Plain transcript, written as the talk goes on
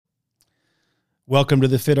Welcome to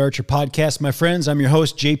the Fit Archer Podcast, my friends. I'm your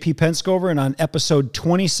host, JP Penscover, and on episode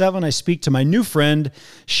 27, I speak to my new friend,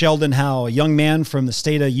 Sheldon Howe, a young man from the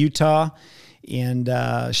state of Utah. And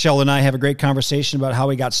Sheldon and I have a great conversation about how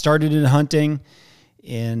he got started in hunting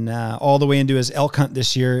and all the way into his elk hunt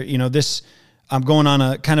this year. You know, I'm going on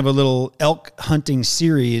a kind of a little elk hunting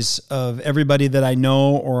series of everybody that I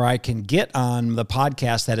know or I can get on the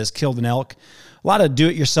podcast that has killed an elk. A lot of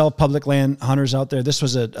do-it-yourself public land hunters out there. This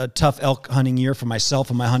was a tough elk hunting year for myself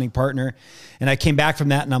and my hunting partner. And I came back from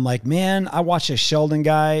that and I'm like, man, I watched a Sheldon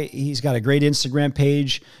guy. He's got a great Instagram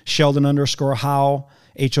page, Sheldon_Howe, Howe,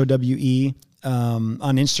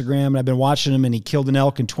 on Instagram. And I've been watching him, and he killed an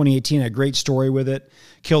elk in 2018. A great story with it.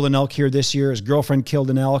 Killed an elk here this year. His girlfriend killed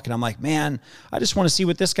an elk. And I'm like, man, I just want to see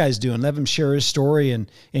what this guy's doing. Let him share his story and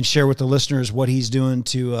share with the listeners what he's doing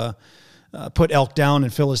to put elk down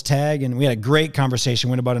and fill his tag. And we had a great conversation,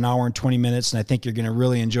 went about an hour and 20 minutes. And I think you're going to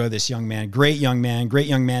really enjoy this young man. Great young man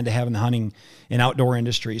to have in the hunting and outdoor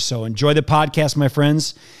industry. So enjoy the podcast, my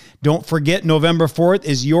friends. Don't forget, November 4th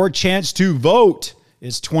is your chance to vote.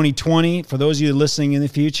 It's 2020 for those of you listening in the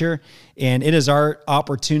future. And it is our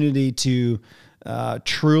opportunity to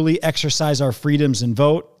truly exercise our freedoms and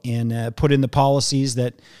vote and put in the policies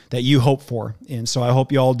that you hope for. And so I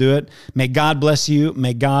hope you all do it. May God bless you.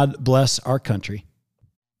 May God bless our country.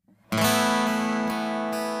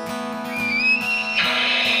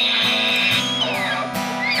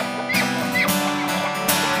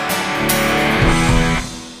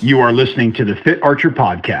 You are listening to the Fit Archer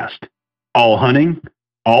Podcast. All hunting,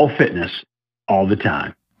 all fitness, all the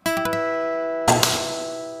time.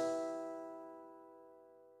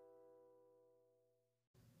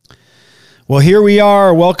 Well, here we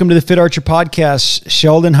are. Welcome to the Fit Archer Podcast.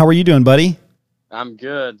 Sheldon, how are you doing, buddy? I'm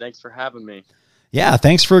good. Thanks for having me. Yeah,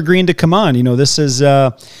 thanks for agreeing to come on. You know, this is,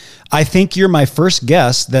 I think you're my first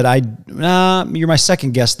guest that you're my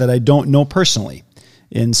second guest that I don't know personally.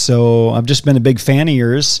 And so I've just been a big fan of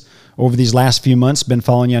yours over these last few months, been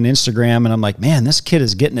following you on Instagram, and I'm like, man, this kid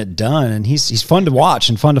is getting it done, and he's fun to watch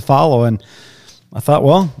and fun to follow. And I thought,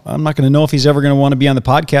 well, I'm not going to know if he's ever going to want to be on the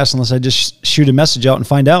podcast unless I just shoot a message out and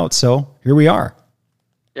find out. So here we are.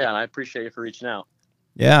 Yeah, and I appreciate you for reaching out.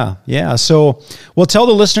 Yeah. So, well, tell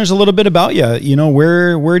the listeners a little bit about you. You know,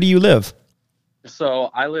 where do you live?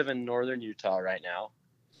 So I live in northern Utah right now.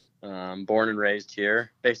 Born and raised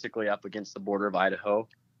here, basically up against the border of Idaho.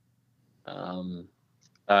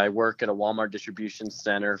 I work at a Walmart distribution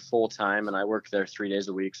center full time, and I work there 3 days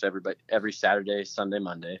a week. So every Saturday, Sunday,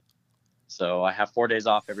 Monday. So I have 4 days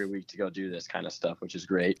off every week to go do this kind of stuff, which is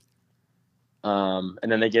great. And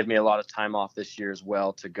then they give me a lot of time off this year as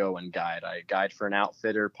well to go and guide. I guide for an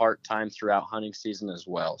outfitter part-time throughout hunting season as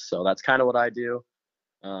well. So that's kind of what I do.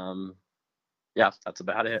 Yeah, that's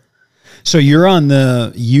about it. So you're on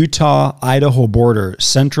the Utah-Idaho border,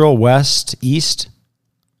 central, west, east?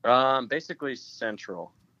 Basically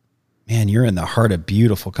central. Man, you're in the heart of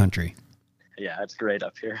beautiful country. Yeah, it's great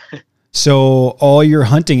up here. So all your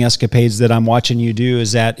hunting escapades that I'm watching you do,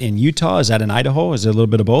 is that in Utah? Is that in Idaho? Is it a little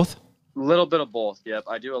bit of both? A little bit of both, yep.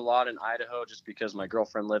 I do a lot in Idaho just because my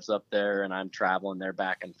girlfriend lives up there and I'm traveling there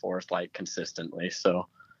back and forth like consistently. So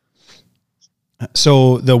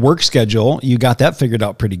the work schedule, you got that figured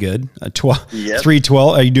out pretty good. Yep.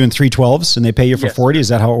 312. Are you doing 312s and they pay you for 40? Is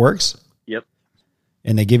that how it works? Yep.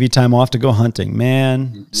 And they give you time off to go hunting.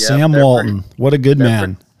 Man, yep, Sam Walton, what a good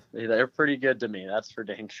man. They're pretty good to me. That's for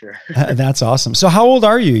dang sure. That's awesome. So how old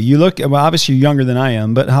are you? You look, well, obviously you're younger than I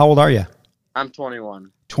am, but how old are you? I'm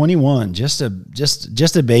 21. 21, just a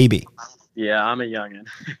baby. Yeah, I'm a youngin'.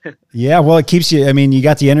 Yeah, well, it keeps you, I mean, you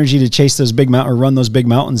got the energy to chase those big mountains or run those big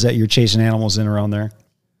mountains that you're chasing animals in around there.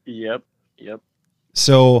 Yep.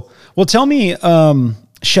 So, well, tell me,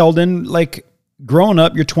 Sheldon, like growing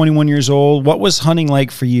up, you're 21 years old. What was hunting like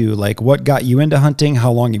for you? Like what got you into hunting?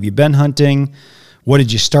 How long have you been hunting? What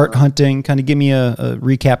did you start hunting? Kind of give me a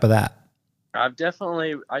recap of that.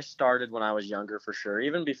 I started when I was younger for sure.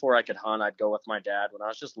 Even before I could hunt, I'd go with my dad. When I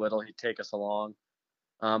was just little, he'd take us along.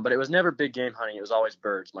 But it was never big game hunting. It was always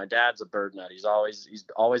birds. My dad's a bird nut. He's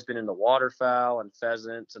always been into waterfowl and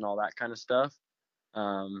pheasants and all that kind of stuff.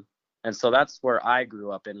 And so that's where I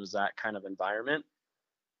grew up in, was that kind of environment.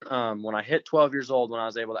 When I hit 12 years old, when I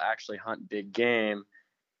was able to actually hunt big game,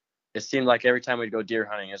 it seemed like every time we'd go deer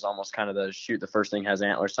hunting is almost kind of the shoot the first thing has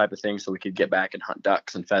antlers type of thing, so we could get back and hunt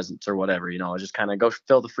ducks and pheasants or whatever, just kind of go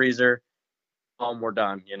fill the freezer, home, we're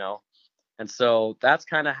done, And so that's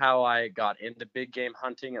kind of how I got into big game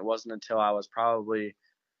hunting. It wasn't until I was probably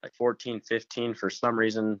like 14, 15, for some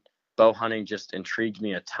reason, bow hunting just intrigued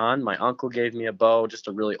me a ton. My uncle gave me a bow, just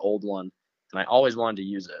a really old one, and I always wanted to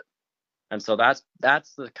use it. And so that's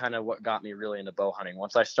the kind of what got me really into bow hunting.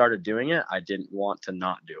 Once I started doing it, I didn't want to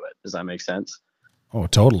not do it. Does that make sense? Oh,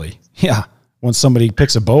 totally. Yeah. Once somebody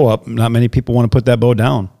picks a bow up, not many people want to put that bow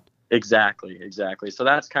down. Exactly. So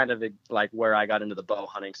that's kind of like where I got into the bow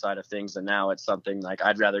hunting side of things. And now it's something like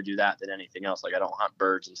I'd rather do that than anything else. Like I don't hunt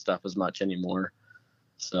birds and stuff as much anymore.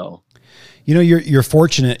 So, you know, you're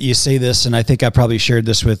fortunate. You say this, and I think I probably shared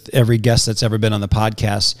this with every guest that's ever been on the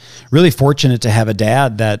podcast. Really fortunate to have a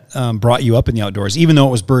dad that brought you up in the outdoors, even though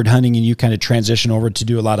it was bird hunting and you kind of transition over to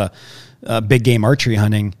do a lot of big game archery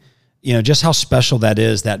hunting. You know, just how special that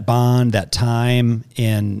is, that bond, that time,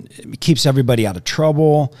 and it keeps everybody out of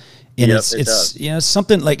trouble. And yep, it's you know,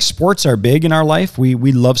 something like sports are big in our life. We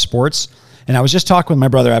love sports. And I was just talking with my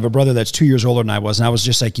brother. I have a brother that's 2 years older than I was. And I was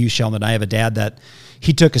just like you, Sheldon. I have a dad that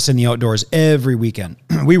he took us in the outdoors every weekend.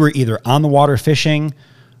 We were either on the water fishing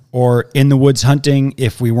or in the woods hunting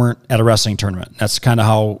if we weren't at a wrestling tournament. That's kind of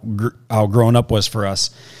how growing up was for us.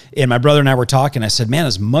 And my brother and I were talking. I said, man,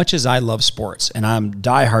 as much as I love sports, and I'm a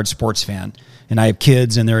diehard sports fan, and I have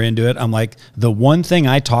kids and they're into it, I'm like, the one thing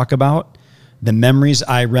I talk about, the memories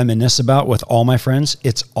I reminisce about with all my friends,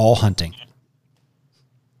 it's all hunting.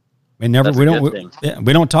 We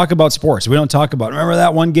don't talk about sports. We don't talk about, remember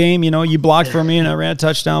that one game, you know, you blocked for me and I ran a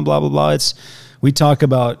touchdown, blah, blah, blah. We talk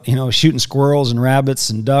about, you know, shooting squirrels and rabbits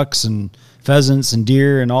and ducks and pheasants and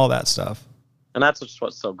deer and all that stuff. And that's just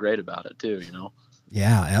what's so great about it too, you know?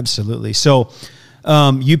 Yeah, absolutely. So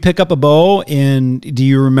you pick up a bow, and do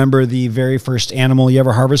you remember the very first animal you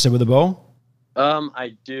ever harvested with a bow?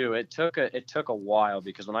 I do. It took a while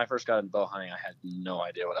because when I first got into bow hunting, I had no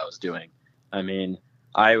idea what I was doing. I mean,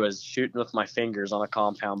 I was shooting with my fingers on a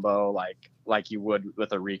compound bow, like you would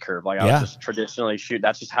with a recurve. Like I was just traditionally shoot.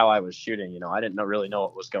 That's just how I was shooting. You know, I didn't really know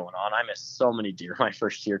what was going on. I missed so many deer my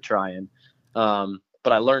first year trying. But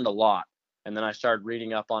I learned a lot. And then I started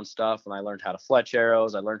reading up on stuff, and I learned how to fletch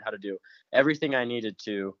arrows. I learned how to do everything I needed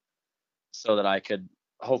to so that I could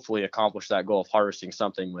hopefully accomplish that goal of harvesting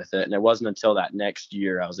something with it. And it wasn't until that next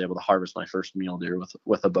year I was able to harvest my first mule deer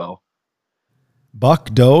with a bow. Buck,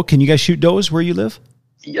 doe. Can you guys shoot does where you live?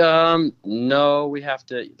 No, we have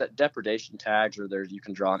to depredation tags, or you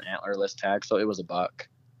can draw an antlerless tag. So it was a buck.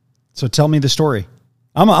 So tell me the story.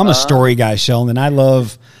 I'm a story guy, Sheldon. I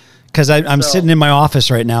love, because I'm sitting in my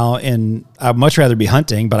office right now, and I'd much rather be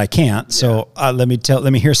hunting, but I can't. Yeah. So let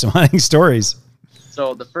me hear some hunting stories.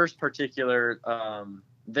 So the first particular,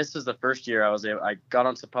 this is the first year I got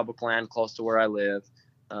on some public land close to where I live.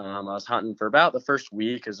 I was hunting for about the first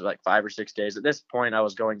week, is like 5 or 6 days. At this point, I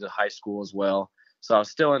was going to high school as well. So I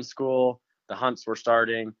was still in school, the hunts were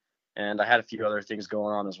starting, and I had a few other things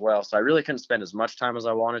going on as well. So I really couldn't spend as much time as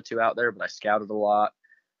I wanted to out there, but I scouted a lot.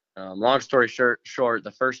 Long story short,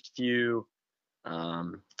 the first few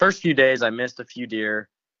days I missed a few deer.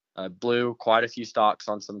 I blew quite a few stalks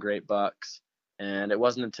on some great bucks. And it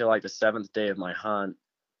wasn't until like the 7th day of my hunt,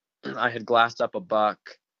 I had glassed up a buck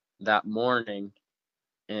that morning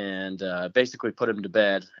and basically put him to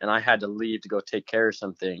bed. And I had to leave to go take care of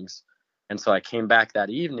some things. And so I came back that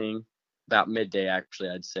evening, about midday, actually,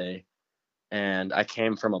 I'd say. And I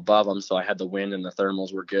came from above him, so I had the wind and the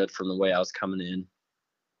thermals were good from the way I was coming in.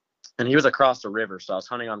 And he was across the river, so I was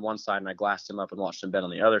hunting on one side, and I glassed him up and watched him bed on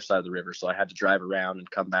the other side of the river. So I had to drive around and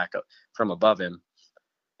come back up from above him.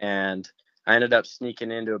 And I ended up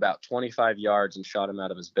sneaking into about 25 yards and shot him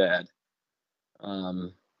out of his bed.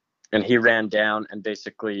 And he ran down and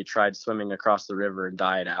basically tried swimming across the river and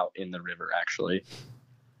died out in the river, actually.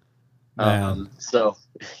 So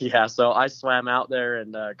I swam out there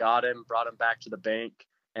and got him, brought him back to the bank,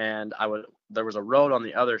 and there was a road on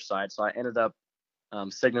the other side, so I ended up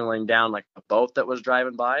signaling down like a boat that was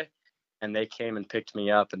driving by, and they came and picked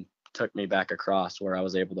me up and took me back across, where I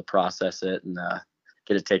was able to process it and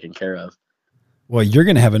get it taken care of. Well, you're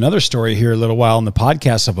going to have another story here a little while in the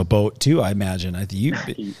podcast of a boat too, I imagine.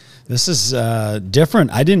 This is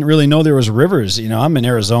different. I didn't really know there was rivers. You know, I'm in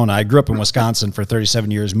Arizona. I grew up in Wisconsin for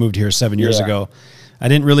 37 years, moved here 7 years ago. I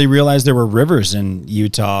didn't really realize there were rivers in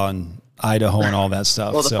Utah and Idaho and all that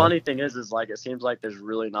stuff. Well, the funny thing is like, it seems like there's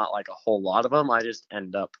really not like a whole lot of them. I just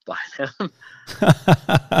end up by them.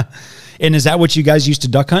 And is that what you guys used to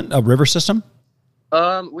duck hunt, a river system?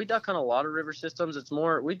 We duck hunt a lot of river systems.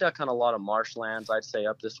 We duck hunt a lot of marshlands, I'd say,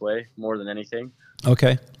 up this way more than anything.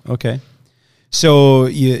 Okay. So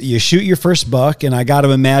you shoot your first buck, and I got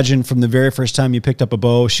to imagine from the very first time you picked up a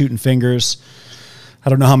bow, shooting fingers, I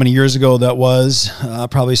don't know how many years ago that was,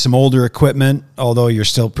 probably some older equipment, although you're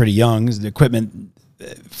still pretty young. The equipment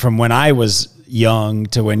from when I was young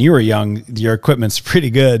to when you were young, your equipment's pretty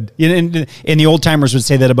good. And the old timers would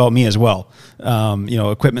say that about me as well.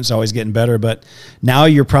 Equipment's always getting better, but now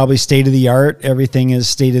you're probably state of the art. Everything is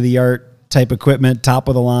state of the art type equipment, top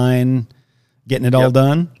of the line, getting it all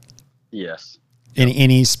done. Yes.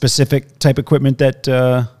 Any specific type equipment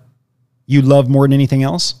that you love more than anything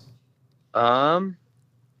else?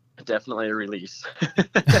 Definitely a release.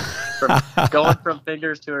 Going from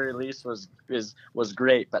fingers to a release was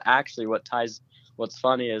great. But actually, what's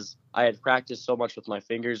funny is I had practiced so much with my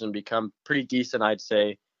fingers and become pretty decent, I'd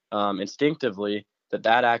say, instinctively,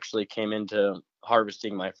 that actually came into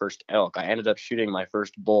harvesting my first elk. I ended up shooting my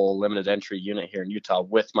first bull limited entry unit here in Utah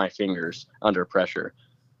with my fingers under pressure.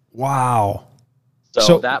 Wow.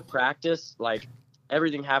 So that practice, like,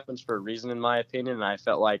 everything happens for a reason, in my opinion, and I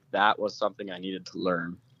felt like that was something I needed to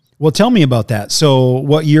learn. Well, tell me about that. So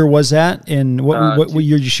what year was that? And what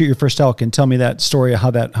year did you shoot your first elk? And tell me that story of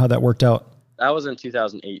how that worked out. That was in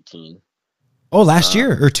 2018. Oh, last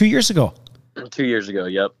year or 2 years ago? 2 years ago,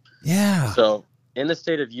 yep. Yeah. So in the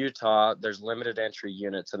state of Utah, there's limited entry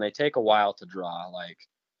units, and they take a while to draw, like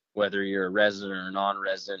whether you're a resident or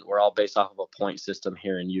non-resident. We're all based off of a point system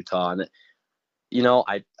here in Utah. And,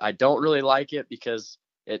 I don't really like it because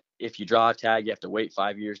if you draw a tag, you have to wait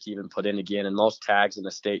 5 years to even put in again. And most tags in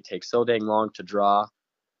the state take so dang long to draw.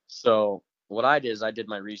 So what I did is I did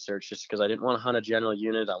my research just because I didn't want to hunt a general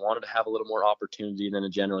unit. I wanted to have a little more opportunity than a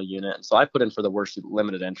general unit. And so I put in for the worst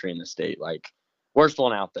limited entry in the state, like worst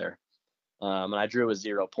one out there. And I drew with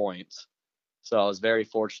 0 points. So I was very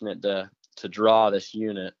fortunate to draw this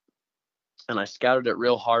unit. And I scouted it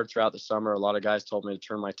real hard throughout the summer. A lot of guys told me to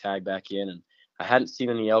turn my tag back in, and I hadn't seen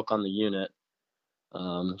any elk on the unit.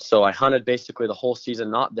 So I hunted basically the whole season,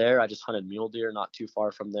 not there. I just hunted mule deer not too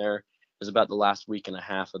far from there. It was about the last week and a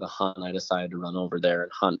half of the hunt. I decided to run over there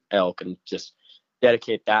and hunt elk and just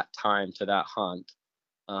dedicate that time to that hunt.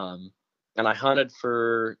 And I hunted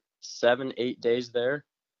for 7-8 days there,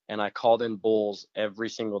 and I called in bulls every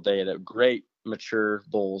single day. They're great, mature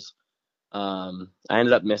bulls. I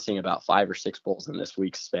ended up missing about 5 or 6 bulls in this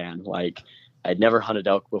week's span. Like, I'd never hunted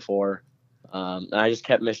elk before. And I just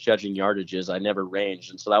kept misjudging yardages. I never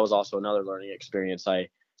ranged. And so that was also another learning experience I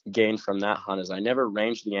gained from that hunt, is I never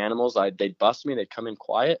ranged the animals. They'd bust me, they'd come in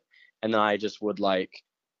quiet, and then I just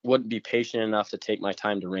wouldn't be patient enough to take my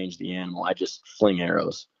time to range the animal. I just fling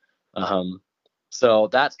arrows. So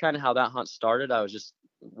that's kind of how that hunt started. I was just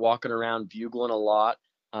walking around bugling a lot.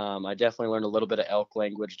 I definitely learned a little bit of elk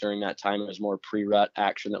language during that time. It was more pre-rut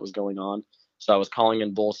action that was going on. So I was calling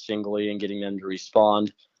in bulls singly and getting them to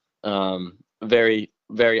respond. Very,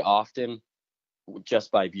 very often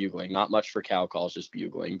just by bugling, not much for cow calls, just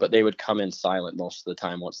bugling, but they would come in silent most of the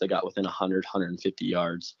time once they got within 150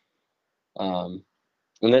 yards. And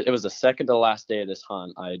it was the second to last day of this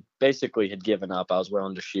hunt. I basically had given up. I was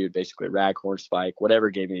willing to shoot basically raghorn, spike,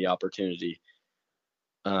 whatever gave me the opportunity.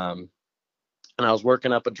 And I was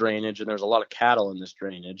working up a drainage, and there's a lot of cattle in this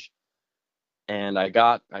drainage. And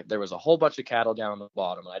there was a whole bunch of cattle down the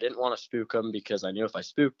bottom. And I didn't want to spook them because I knew if I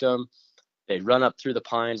spooked them, they'd run up through the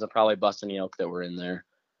pines and probably bust any elk that were in there.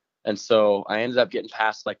 And so I ended up getting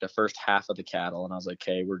past like the first half of the cattle, and I was like,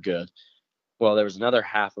 okay, we're good. Well, there was another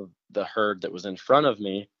half of the herd that was in front of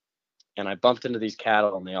me, and I bumped into these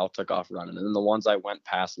cattle, and they all took off running. And then the ones I went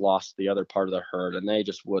past lost the other part of the herd, and they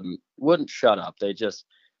just wouldn't shut up. They just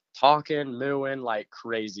talking, mooing like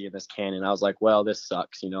crazy in this canyon. I was like, well, this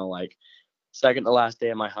sucks, like, second to last day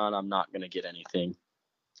of my hunt, I'm not going to get anything.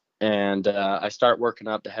 And I start working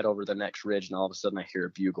up to head over the next ridge, and all of a sudden I hear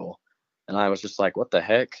a bugle. And I was just like, what the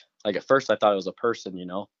heck? Like, at first I thought it was a person,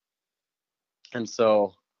 And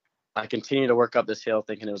so I continued to work up this hill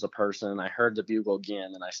thinking it was a person. And I heard the bugle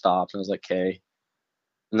again, and I stopped and I was like, okay.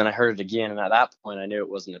 And then I heard it again. And at that point, I knew it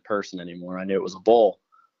wasn't a person anymore. I knew it was a bull.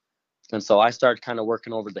 And so I started kind of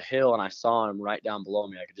working over the hill, and I saw him right down below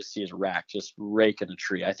me. I could just see his rack just raking a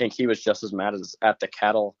tree. I think he was just as mad at the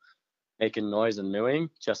cattle making noise and mooing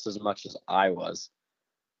just as much as I was.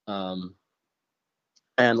 And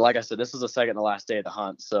like I said, this was the second to last day of the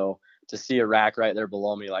hunt. So to see a rack right there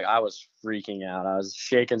below me, like, I was freaking out. I was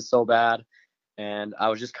shaking so bad, and I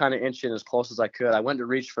was just kind of inching as close as I could. I went to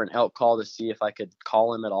reach for an elk call to see if I could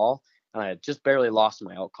call him at all. And I had just barely lost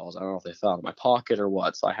my elk calls. I don't know if they fell out of my pocket or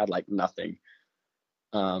what. So I had like nothing.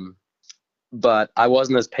 But I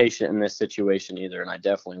wasn't as patient in this situation either. And I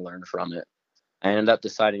definitely learned from it. I ended up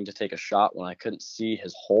deciding to take a shot when I couldn't see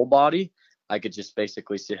his whole body. I could just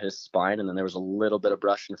basically see his spine. And then there was a little bit of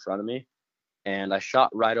brush in front of me. And I shot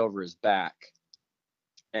right over his back.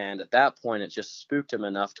 And at that point, it just spooked him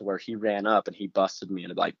enough to where he ran up and he busted me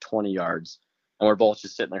at like 20 yards. And we're both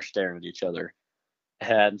just sitting there staring at each other.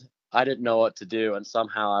 And I didn't know what to do, and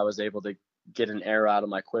somehow I was able to get an arrow out of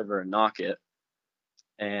my quiver and nock it.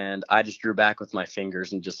 And I just drew back with my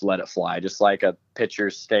fingers and just let it fly, just like a pitcher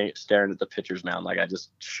staring at the pitcher's mound. Like I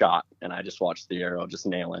just shot, and I just watched the arrow just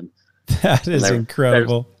nail him. That is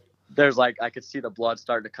incredible. There's like, I could see the blood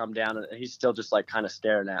starting to come down, and he's still just like kind of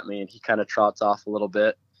staring at me, and he kind of trots off a little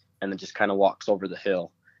bit and then just kind of walks over the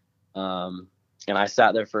hill. And I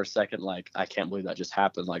sat there for a second, like, I can't believe that just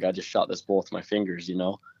happened. Like, I just shot this bull with my fingers, you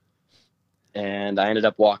know? And I ended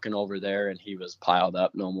up walking over there, and he was piled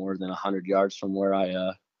up no more than 100 yards from where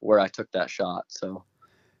I took that shot.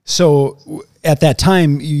 So at that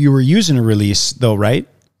time you were using a release though, right?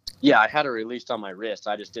 Yeah, I had a release on my wrist.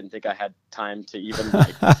 I just didn't think I had time to even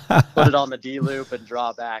like put it on the D loop and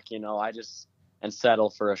draw back, you know. And settle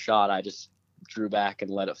for a shot. I just drew back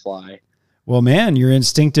and let it fly. Well, man, your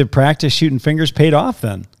instinctive practice shooting fingers paid off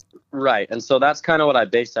then. Right. And so that's kind of what I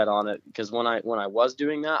based that on it, because when I was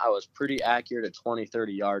doing that, I was pretty accurate at 20,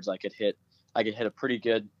 30 yards. I could hit a pretty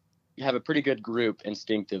good group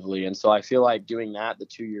instinctively. And so I feel like doing that the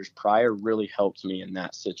 2 years prior really helped me in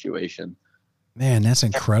that situation. Man, that's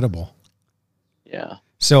incredible. Yeah.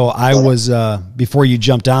 So I was, before you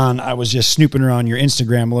jumped on, I was just snooping around your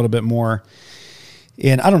Instagram a little bit more.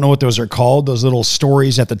 And I don't know what those are called, those little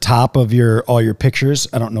stories at the top of all your pictures.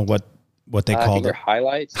 I don't know what they call it.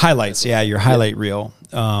 Highlights? Highlights, yeah, your highlight reel.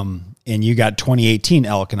 And you got 2018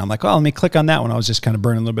 elk, and I'm like, oh, let me click on that one. I was just kind of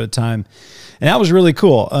burning a little bit of time. And that was really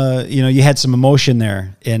cool. You had some emotion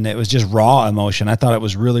there, and it was just raw emotion. I thought it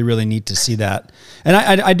was really, really neat to see that. And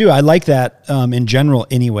I like that in general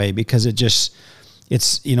anyway, because it's,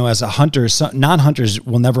 as a hunter, non-hunters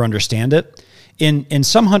will never understand it. And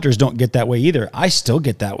some hunters don't get that way either. I still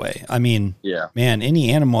get that way. I mean, yeah, man, any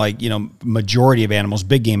animal, like, majority of animals,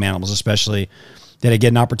 big game animals especially, that I get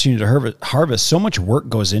an opportunity to harvest, so much work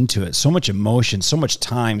goes into it, so much emotion, so much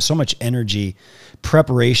time, so much energy,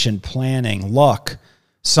 preparation, planning, luck,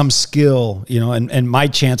 some skill, and my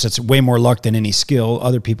chance, it's way more luck than any skill.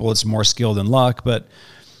 Other people, it's more skill than luck, but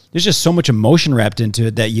there's just so much emotion wrapped into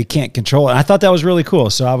it that you can't control it. And I thought that was really cool.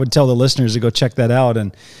 So I would tell the listeners to go check that out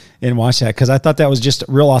and watch that, because I thought that was just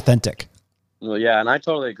real authentic. Well, yeah, and I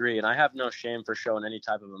totally agree. And I have no shame for showing any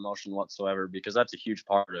type of emotion whatsoever, because that's a huge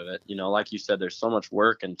part of it. Like you said, there's so much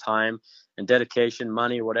work and time and dedication,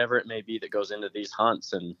 money, whatever it may be, that goes into these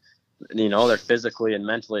hunts. And, they're physically and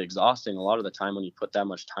mentally exhausting a lot of the time when you put that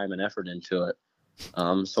much time and effort into it.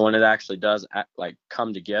 So when it actually does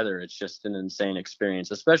come together, it's just an insane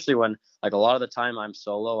experience, especially when, like, a lot of the time I'm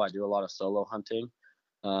solo. I do a lot of solo hunting.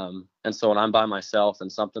 And so when I'm by myself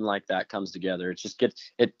and something like that comes together, it's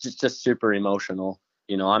just super emotional.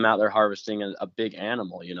 I'm out there harvesting a big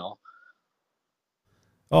animal,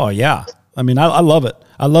 Oh yeah. I mean, I love it.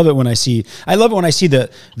 I love it when I see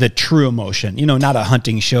the true emotion, not a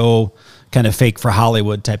hunting show kind of fake for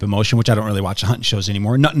Hollywood type emotion, which I don't really watch hunting shows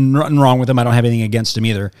anymore. Nothing wrong with them. I don't have anything against them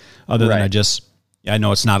either, other than I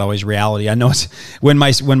know it's not always reality. I know it's when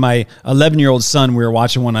my 11-year-old son, we were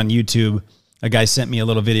watching one on YouTube. A guy sent me a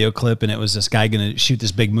little video clip, and it was this guy going to shoot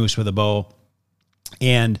this big moose with a bow,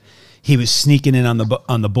 and he was sneaking in on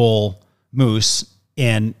the bull moose,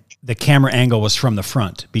 and the camera angle was from the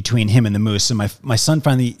front between him and the moose. And my son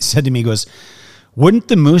finally said to me, he goes, "Wouldn't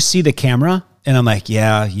the moose see the camera?" And I'm like,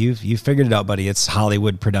 "Yeah, you figured it out, buddy. It's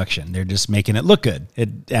Hollywood production. They're just making it look good.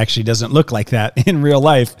 It actually doesn't look like that in real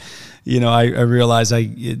life." I realize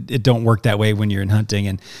it don't work that way when you're in hunting.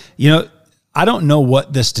 And, I don't know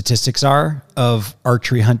what the statistics are of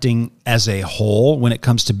archery hunting as a whole when it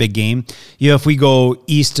comes to big game. If we go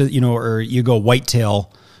east, or you go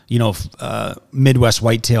whitetail, Midwest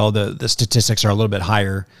whitetail, the statistics are a little bit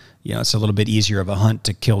higher. It's a little bit easier of a hunt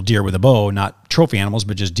to kill deer with a bow, not trophy animals,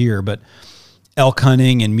 but just deer. But elk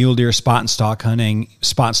hunting and mule deer spot and stalk hunting,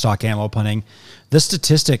 spot and stalk antelope hunting, the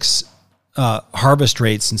statistics, harvest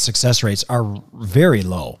rates and success rates are very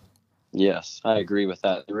low. Yes, I agree with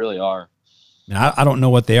that. They really are. I don't know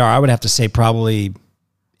what they are. I would have to say probably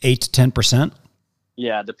 8 to 10%.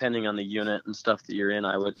 Yeah, depending on the unit and stuff that you're in,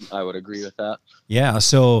 I would agree with that. Yeah,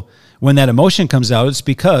 so when that emotion comes out, it's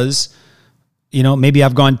because, maybe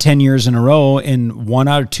I've gone 10 years in a row, and 1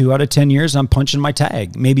 out of 2 out of 10 years, I'm punching my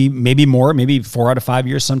tag. Maybe more, maybe 4 out of 5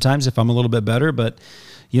 years sometimes if I'm a little bit better. But,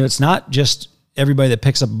 it's not just everybody that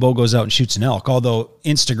picks up a bow goes out and shoots an elk, although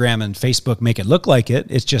Instagram and Facebook make it look like it.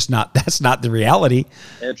 It's just not, that's not the reality.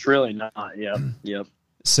 It's really not. Yep.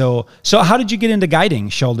 So how did you get into guiding,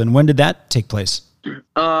 Sheldon? When did that take place?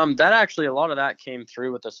 That actually, a lot of that came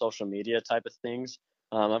through with the social media type of things.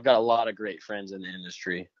 I've got a lot of great friends in the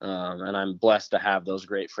industry, and I'm blessed to have those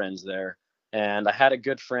great friends there. And I had a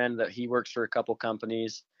good friend that he works for a couple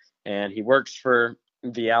companies, and he works for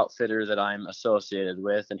the outfitter that I'm associated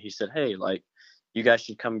with, and he said, "Hey, like, you guys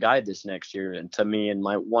should come guide this next year." And to me and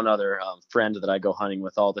my one other friend that I go hunting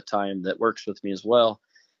with all the time that works with me as well.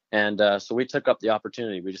 And so we took up the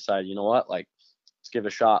opportunity. We decided, you know what, like, let's give it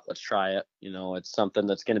a shot. Let's try it. You know, it's something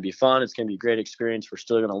that's going to be fun. It's going to be a great experience. We're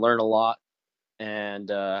still going to learn a lot.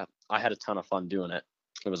 And I had a ton of fun doing it.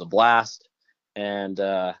 It was a blast. And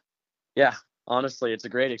yeah, honestly, it's a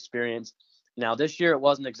great experience. Now, this year, it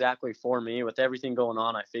wasn't exactly for me. With everything going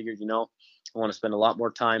on, I figured, you know, I want to spend a lot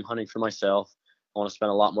more time hunting for myself. I want to spend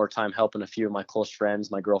a lot more time helping a few of my close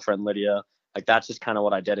friends, my girlfriend, Lydia. Like, that's just kind of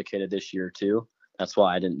what I dedicated this year to. That's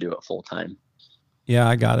why I didn't do it full time. Yeah,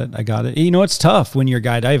 I got it. You know, it's tough when you're a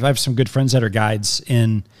guide. I have some good friends that are guides,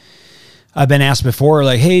 and I've been asked before,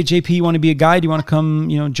 like, "Hey, JP, you want to be a guide? You want to come,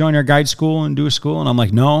 you know, join our guide school and do a school?" And I'm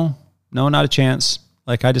like, no, not a chance.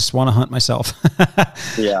 Like, I just want to hunt myself.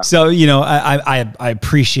 Yeah. So, you know, I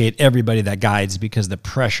appreciate everybody that guides, because the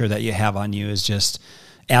pressure that you have on you is just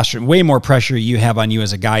way more pressure you have on you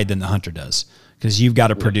as a guide than the hunter does. Because you've got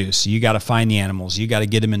to produce, you got to find the animals, you got to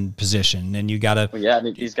get them in position, and you got to. Well, yeah, I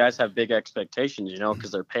mean, these guys have big expectations, you know, because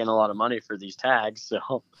they're paying a lot of money for these tags.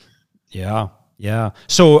 So. Yeah.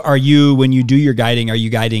 So, when you do your guiding, are you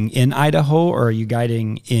guiding in Idaho or are you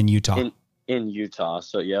guiding in Utah? In Utah.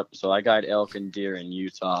 So, yep. So I guide elk and deer in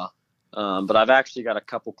Utah. But I've actually got a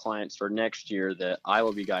couple clients for next year that I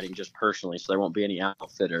will be guiding just personally, so there won't be any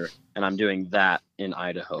outfitter, and I'm doing that in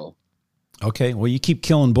Idaho. Okay, well, you keep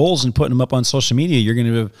killing bulls and putting them up on social media, you're going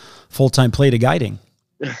to have full-time play to guiding.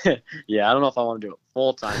 Yeah, I don't know if I want to do it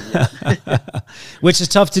full-time yet. Which is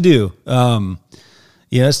tough to do.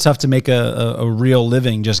 Yeah, it's tough to make a real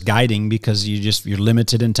living just guiding, because you're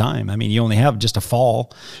limited in time. I mean, you only have just a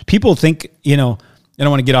fall. People think, you know, I don't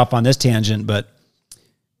want to get off on this tangent, but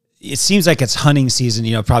it seems like it's hunting season,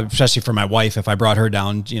 you know, probably especially for my wife. If I brought her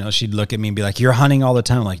down, you know, she'd look at me and be like, "You're hunting all the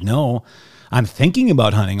time." I'm like, no, I'm thinking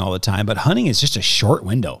about hunting all the time, but hunting is just a short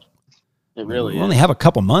window. It really is. We only have a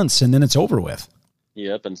couple months and then it's over with.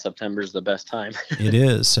 Yep, and September's the best time. It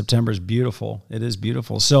is. September's beautiful. It is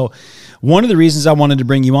beautiful. So one of the reasons I wanted to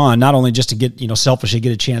bring you on, not only just to get, you know, selfishly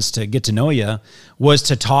get a chance to get to know you, was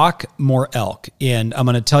to talk more elk. And I'm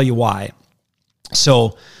going to tell you why.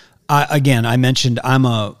 So I mentioned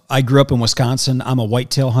I grew up in Wisconsin. I'm a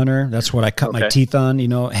whitetail hunter. That's what I cut my teeth on, you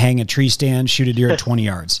know, hang a tree stand, shoot a deer at 20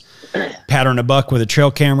 yards, pattern a buck with a trail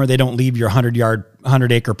camera. They don't leave your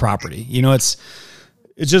 100 acre property. You know, it's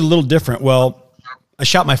just a little different. Well, I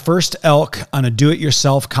shot my first elk on a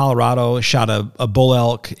do-it-yourself Colorado. I shot a bull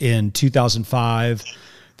elk in 2005.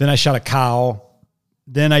 Then I shot a cow.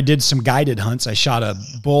 Then I did some guided hunts. I shot a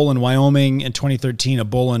bull in Wyoming in 2013, a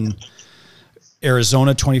bull in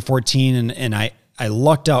Arizona 2014, and I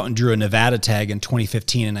lucked out and drew a Nevada tag in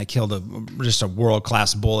 2015, and I killed just a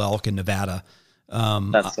world-class bull elk in Nevada.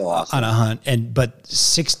 That's so awesome. On a hunt. But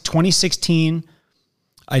 2016,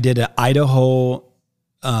 I did an Idaho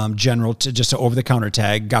general to just an over-the-counter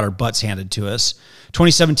tag, got our butts handed to us.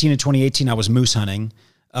 2017 and 2018, I was moose hunting.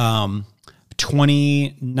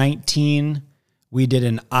 2019, we did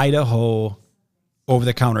an Idaho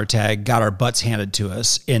over-the-counter tag, got our butts handed to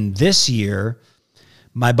us. And this year,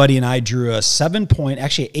 my buddy and I drew a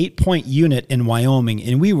 8-point unit in Wyoming,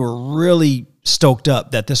 and we were really stoked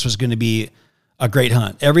up that this was going to be a great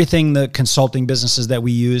hunt. Everything the consulting businesses that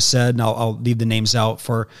we use said, and I'll leave the names out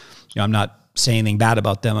for, you know, I'm not saying anything bad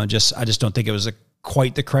about them. I just don't think it was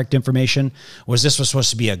quite the correct information. This was supposed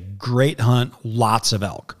to be a great hunt, lots of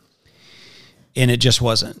elk. And it just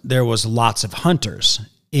wasn't. There was lots of hunters.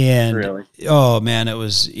 And really? Oh man, it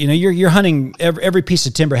was, you know, you're hunting, every piece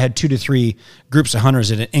of timber had 2 to 3 groups of hunters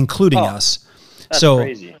in it, including us. That's so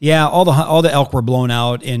crazy. Yeah, all the elk were blown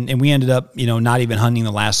out, and we ended up, you know, not even hunting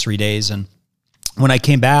the last 3 days. And when I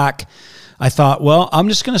came back, I thought, well, I'm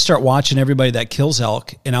just going to start watching everybody that kills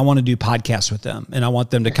elk, and I want to do podcasts with them, and I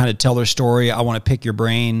want them to kind of tell their story. I want to pick your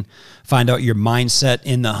brain, find out your mindset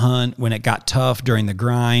in the hunt when it got tough during the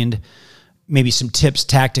grind, maybe some tips,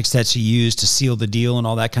 tactics that you use to seal the deal and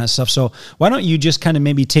all that kind of stuff. So why don't you just kind of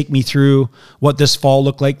maybe take me through what this fall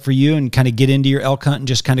looked like for you, and kind of get into your elk hunt and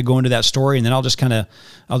just kind of go into that story, and then I'll just kind of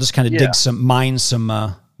dig mine some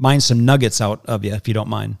nuggets out of you, if you don't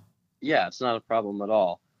mind. Yeah, it's not a problem at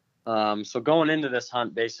all. So going into this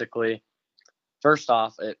hunt, basically, first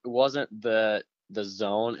off, it wasn't the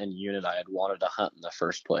zone and unit I had wanted to hunt in the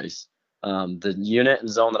first place. The unit and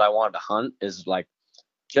zone that I wanted to hunt is like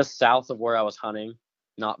just south of where I was hunting,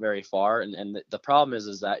 not very far. And the problem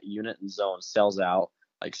is that unit and zone sells out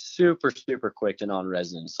like super, super quick to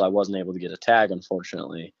non-residents. So I wasn't able to get a tag,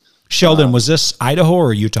 unfortunately. Sheldon, was this Idaho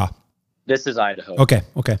or Utah? This is Idaho. Okay.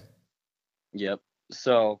 Yep.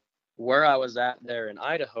 So where I was at there in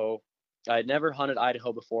Idaho, I had never hunted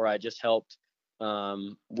Idaho before. I just helped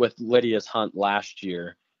with Lydia's hunt last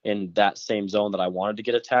year in that same zone that I wanted to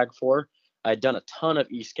get a tag for. I'd done a ton of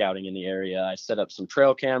e-scouting in the area. I set up some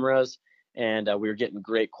trail cameras, and we were getting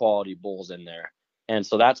great quality bulls in there. And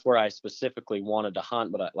so that's where I specifically wanted to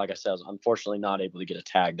hunt. But like I said, I was unfortunately not able to get a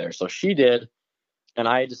tag there. So she did. And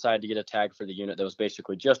I decided to get a tag for the unit that was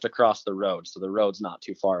basically just across the road. So the road's not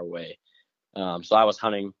too far away. So I was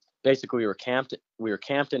hunting. Basically, we were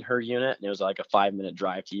camped in her unit, and it was like a 5-minute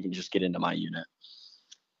drive to even just get into my unit.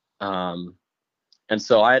 And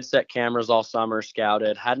so I had set cameras all summer,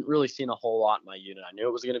 scouted, hadn't really seen a whole lot in my unit. I knew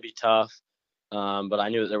it was going to be tough, but I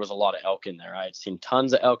knew that there was a lot of elk in there. I had seen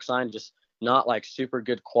tons of elk sign, just not like super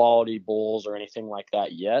good quality bulls or anything like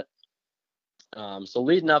that yet. So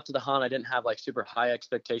leading up to the hunt, I didn't have like super high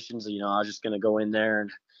expectations. I was just going to go in there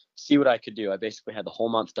and see what I could do. I basically had the whole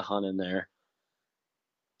month to hunt in there.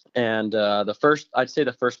 And I'd say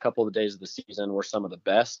the first couple of days of the season were some of the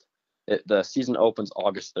best. The season opens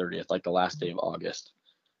August 30th, like the last day of August.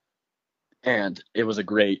 And it was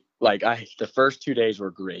the first 2 days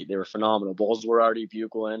were great. They were phenomenal. Bulls were already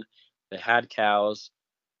bugling. They had cows.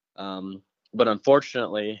 But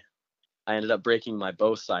unfortunately, I ended up breaking my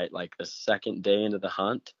bow sight like the second day into the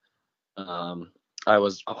hunt. I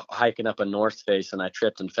was hiking up a north face and I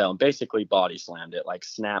tripped and fell and basically body slammed it, like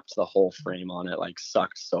snapped the whole frame on it, like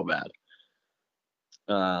sucked so bad.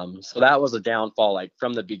 So that was a downfall. Like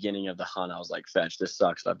from the beginning of the hunt, I was like, fetch, this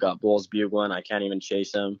sucks. I've got bulls bugling. I can't even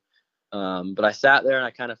chase them. But I sat there and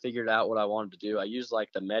I kind of figured out what I wanted to do. I used like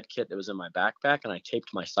the med kit that was in my backpack, and I taped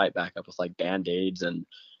my sight back up with like Band-Aids and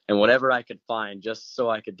whatever I could find, just so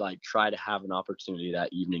I could like try to have an opportunity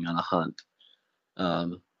that evening on a hunt.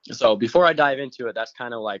 So before I dive into it, that's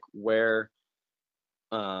kind of like where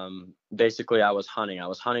basically I was hunting. I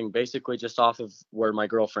was hunting basically just off of where my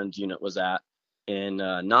girlfriend's unit was at, in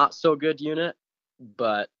a not so good unit,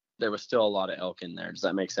 but there was still a lot of elk in there. Does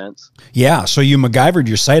that make sense? Yeah. So you MacGyvered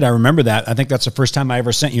your sight. I remember that. I think that's the first time I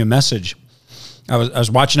ever sent you a message. I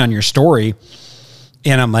was watching on your story,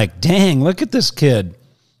 and I'm like, dang, look at this kid.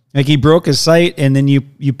 Like he broke his sight, and then you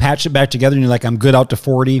patch it back together, and you're like, I'm good out to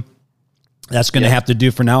 40. That's going to have to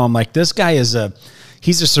do for now. I'm like, this guy he's a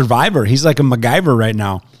survivor. He's like a MacGyver right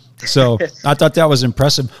now. So I thought that was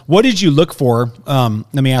impressive. What did you look for?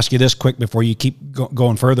 Let me ask you this quick before you keep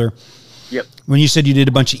going further. Yep. When you said you did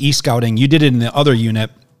a bunch of e-scouting, you did it in the other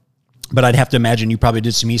unit, but I'd have to imagine you probably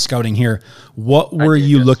did some e-scouting here. What were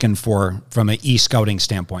you looking for from an e-scouting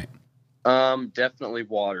standpoint? Definitely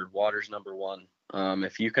water. Water's number one.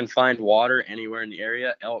 If you can find water anywhere in the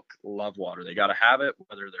area, elk love water. They got to have it,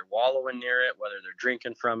 whether they're wallowing near it, whether they're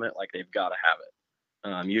drinking from it, like they've got to have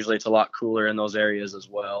it. Usually it's a lot cooler in those areas as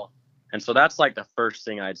well. And so that's like the first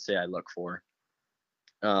thing I'd say I look for.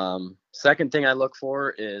 Second thing I look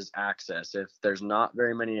for is access. If there's not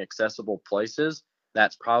very many accessible places,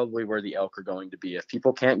 that's probably where the elk are going to be. If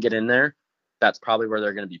people can't get in there, that's probably where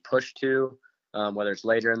they're going to be pushed to. Whether it's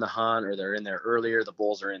later in the hunt or they're in there earlier, the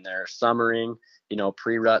bulls are in there summering,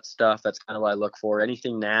 pre-rut stuff. That's kind of what I look for.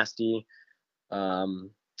 Anything nasty,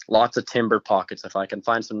 lots of timber pockets. If I can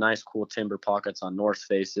find some nice, cool timber pockets on north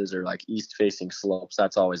faces or like east facing slopes,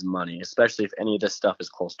 that's always money, especially if any of this stuff is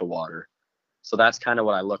close to water. So that's kind of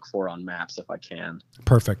what I look for on maps if I can.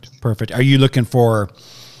 Perfect.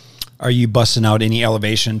 Are you busting out any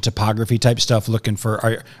elevation topography type stuff looking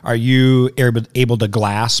for, are you able to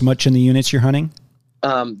glass much in the units you're hunting?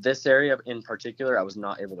 This area in particular, I was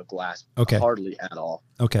not able to glass hardly at all.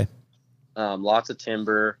 Okay. Lots of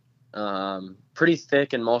timber, pretty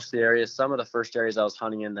thick in most of the areas. Some of the first areas I was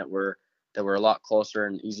hunting in that were a lot closer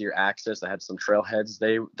and easier access. I had some trailheads.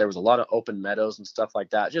 There was a lot of open meadows and stuff like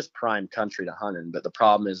that, just prime country to hunt in. But the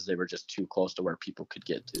problem is they were just too close to where people could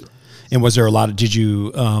get to. And did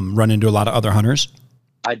you run into a lot of other hunters?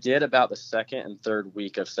 I did about the second and third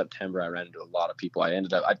week of September. I ran into a lot of people.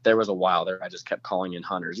 There was a while there, I just kept calling in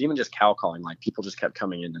hunters, even just cow calling, like people just kept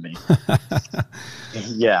coming into me.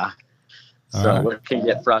 Yeah. So it can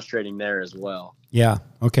get frustrating there as well. Yeah.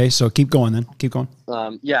 Okay. So keep going then. Keep going.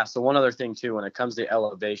 So one other thing too, when it comes to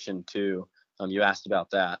elevation too, you asked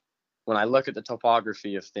about that. When I look at the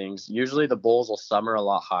topography of things, usually the bulls will summer a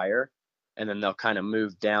lot higher, and then they'll kind of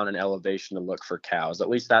move down in elevation to look for cows. At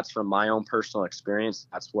least that's from my own personal experience.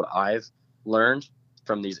 That's what I've learned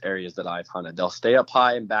from these areas that I've hunted. They'll stay up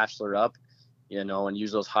high and bachelor up, and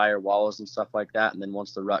use those higher wallows and stuff like that. And then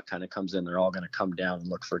once the rut kind of comes in, they're all going to come down and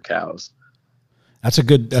look for cows.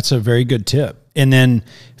 That's a very good tip. And then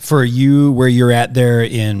for you, where you're at there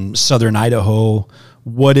in southern Idaho,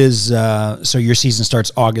 what is, so your season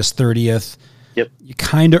starts August 30th. Yep. You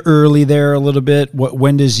kind of early there a little bit.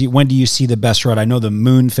 When do you see the best rut? I know the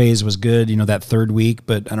moon phase was good, that third week,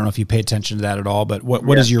 but I don't know if you pay attention to that at all. But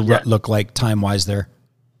what does your rut look like time wise there?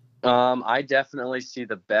 I definitely see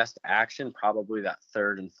the best action probably that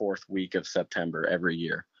third and fourth week of September every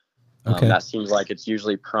year. Okay. That seems like it's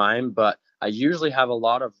usually prime, but I usually have a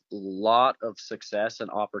lot of success and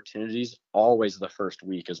opportunities always the first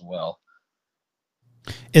week as well.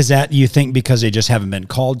 Is that, you think, because they just haven't been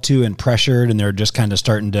called to and pressured and they're just kind of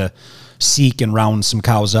starting to seek and round some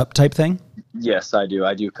cows up type thing? Yes, I do.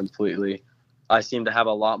 I do completely. I seem to have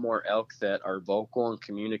a lot more elk that are vocal and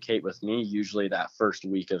communicate with me usually that first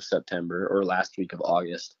week of September or last week of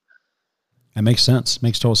August. That makes sense.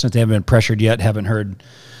 Makes total sense. They haven't been pressured yet, haven't heard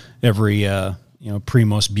every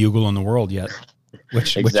Primos bugle in the world yet,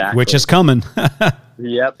 which is coming.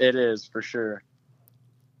 Yep, it is for sure.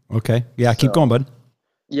 Okay. Yeah, keep going, bud.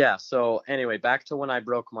 Yeah. So anyway, back to when I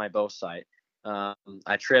broke my bow sight.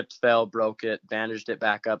 I tripped, fell, broke it, bandaged it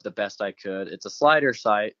back up the best I could. It's a slider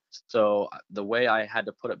sight, so the way I had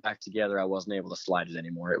to put it back together, I wasn't able to slide it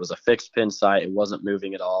anymore. It was a fixed pin sight. It wasn't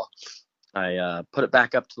moving at all. I put it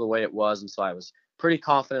back up to the way it was, and so I was pretty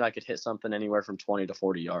confident I could hit something anywhere from 20 to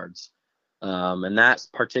 40 yards. And that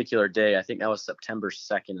particular day, I think that was September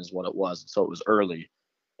 2nd is what it was, so it was early.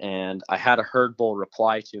 And I had a herd bull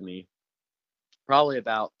reply to me probably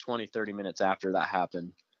about 20, 30 minutes after that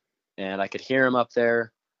happened. And I could hear him up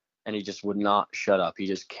there, and he just would not shut up. He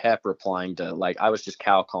just kept replying to, like, I was just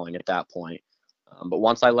cow calling at that point. But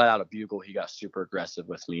once I let out a bugle, he got super aggressive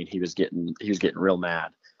with me, and he was getting real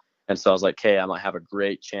mad. And so I was like, hey, I might have a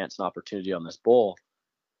great chance and opportunity on this bull.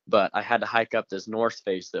 But I had to hike up this north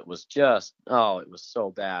face that was just, it was so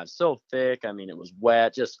bad, so thick. I mean, it was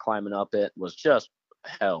wet. Just climbing up it was just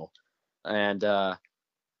hell. And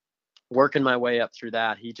working my way up through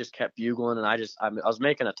that, he just kept bugling, and I was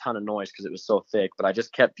making a ton of noise because it was so thick, but I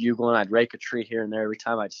just kept bugling. I'd rake a tree here and there every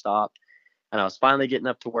time I'd stop, and I was finally getting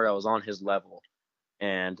up to where I was on his level.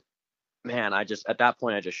 And man, at that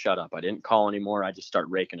point, I just shut up. I didn't call anymore. I just start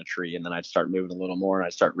raking a tree, and then I'd start moving a little more, and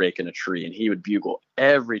I'd start raking a tree, and he would bugle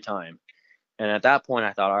every time. And at that point,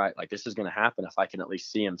 I thought, all right, like, this is going to happen if I can at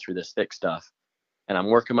least see him through this thick stuff. And I'm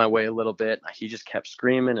working my way a little bit. He just kept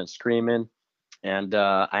screaming and screaming. And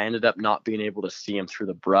I ended up not being able to see him through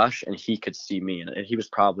the brush, and he could see me. And he was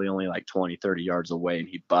probably only like 20, 30 yards away, and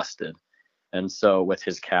he busted. And so with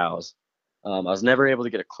his cows, I was never able to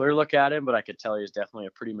get a clear look at him, but I could tell he was definitely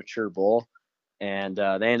a pretty mature bull. And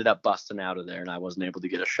they ended up busting out of there, and I wasn't able to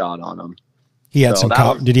get a shot on him. He had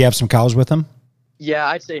did he have some cows with him? Yeah,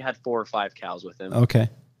 I'd say he had 4 or 5 cows with him. Okay.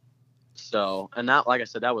 So, and that, like I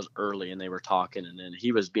said, that was early, and they were talking, and then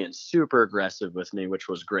he was being super aggressive with me, which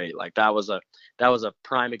was great. Like, that was a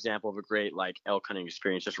prime example of a great, like, elk hunting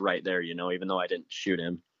experience just right there, even though I didn't shoot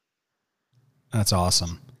him. That's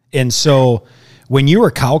awesome. And so when you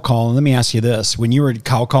were cow calling, let me ask you this, when you were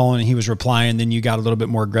cow calling and he was replying, then you got a little bit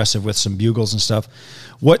more aggressive with some bugles and stuff.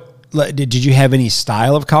 Did you have any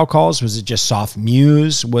style of cow calls? Was it just soft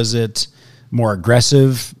mews? Was it more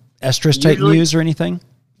aggressive estrus type mews or anything?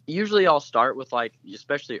 Usually I'll start with, like,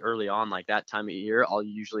 especially early on, like that time of year, I'll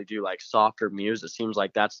usually do like softer mews. It seems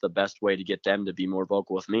like that's the best way to get them to be more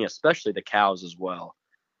vocal with me, especially the cows as well.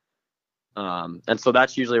 And so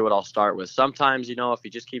that's usually what I'll start with. Sometimes, if he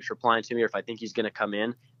just keeps replying to me, or if I think he's going to come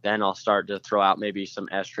in, then I'll start to throw out maybe some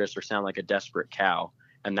estrus or sound like a desperate cow.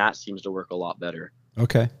 And that seems to work a lot better.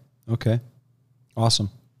 Okay. Awesome.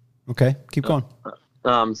 Okay. Keep going.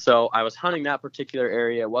 So I was hunting that particular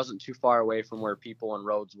area. It wasn't too far away from where people and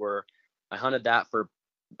roads were. I hunted that for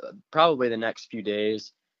probably the next few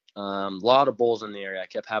days. A lot of bulls in the area. I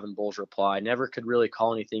kept having bulls reply. Never could really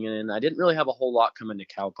call anything in. I didn't really have a whole lot come into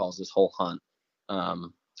cow calls this whole hunt,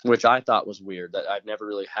 which I thought was weird, that I've never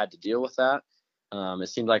really had to deal with that. It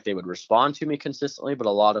seemed like they would respond to me consistently, but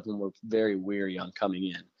a lot of them were very weary on coming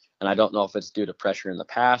in. And I don't know if it's due to pressure in the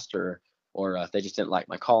past or if they just didn't like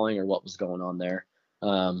my calling or what was going on there.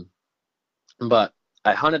 But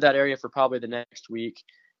I hunted that area for probably the next week.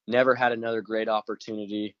 Never had another great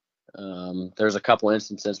opportunity. There's a couple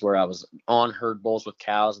instances where I was on herd bulls with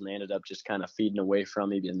cows, and they ended up just kind of feeding away from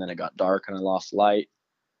me, and then it got dark and I lost light.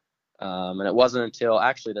 And it wasn't until,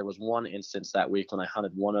 actually, there was one instance that week when I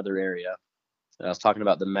hunted one other area. I was talking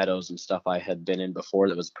about the meadows and stuff I had been in before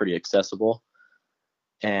that was pretty accessible.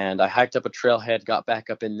 And I hiked up a trailhead, got back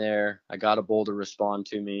up in there. I got a bull to respond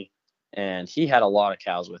to me, and he had a lot of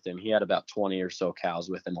cows with him. He had about 20 or so cows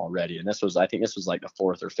with him already. And I think this was like the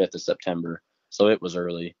 4th or 5th of September. So it was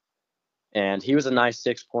early. And he was a nice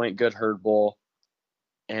 6-point, good herd bull.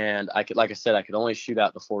 And I could only shoot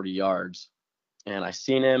out to 40 yards. And I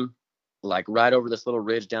seen him, like right over this little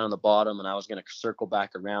ridge down on the bottom, and I was going to circle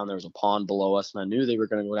back around. There was a pond below us, and I knew they were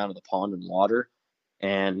going to go down to the pond and water.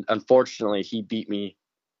 And unfortunately, he beat me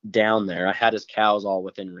down there. I had his cows all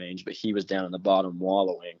within range, but he was down in the bottom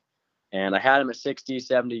wallowing. And I had him at 60,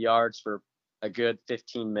 70 yards for a good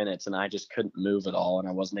 15 minutes, and I just couldn't move at all. And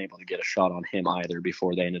I wasn't able to get a shot on him either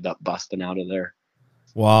before they ended up busting out of there.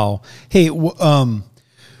 Wow. Hey,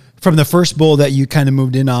 from the first bull that you kind of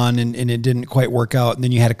moved in on and it didn't quite work out, and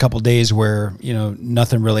then you had a couple days where, you know,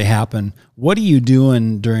 nothing really happened. What are you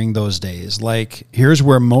doing during those days? Like, here's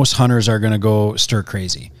where most hunters are going to go stir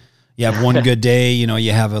crazy. You have one good day, you know,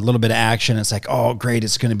 you have a little bit of action. It's like, oh, great,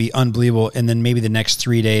 it's going to be unbelievable. And then maybe the next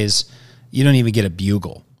 3 days, you don't even get a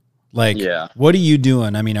bugle. Like, what are you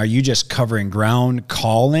doing? I mean, are you just covering ground,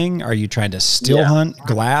 calling? Are you trying to still hunt,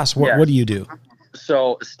 glass? What do you do?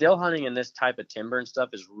 So still hunting in this type of timber and stuff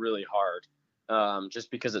is really hard,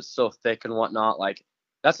 just because it's so thick and whatnot. Like,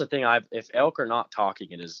 that's the thing. If elk are not talking,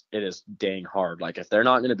 it is dang hard. Like, if they're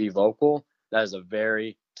not going to be vocal, that is a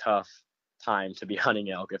very tough time to be hunting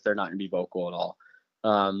elk if they're not going to be vocal at all.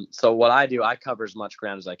 So what I do, I cover as much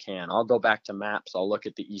ground as I can. I'll go back to maps. I'll look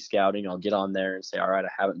at the e-scouting. I'll get on there and say, all right, I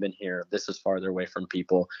haven't been here. This is farther away from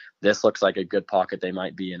people. This looks like a good pocket they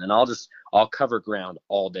might be in. And I'll cover ground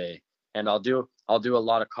all day. And I'll do a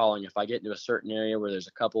lot of calling. If I get into a certain area where there's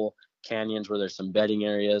a couple canyons where there's some bedding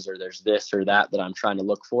areas or there's this or that I'm trying to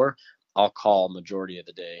look for, I'll call majority of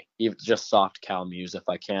the day, even just soft cow mews if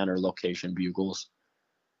I can, or location bugles.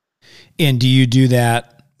 And do you do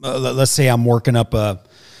that? Let's say I'm working up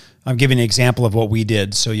I'm giving an example of what we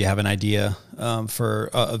did, so you have an idea for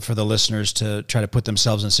the listeners to try to put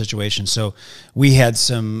themselves in a situation. So we had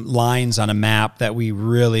some lines on a map that we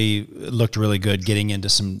really looked really good, getting into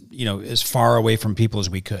some, you know, as far away from people as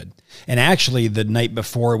we could. And actually, the night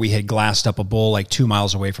before, we had glassed up a bull like 2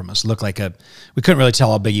 miles away from us. Looked like we couldn't really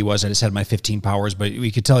tell how big he was. I just had my 15 powers, but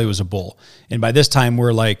we could tell he was a bull. And by this time,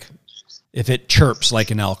 we're like, if it chirps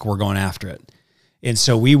like an elk, we're going after it. And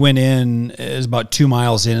so we went in, it was about 2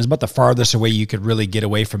 miles in. It was about the farthest away you could really get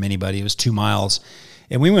away from anybody. It was 2 miles.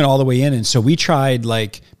 And we went all the way in. And so we tried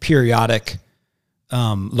like periodic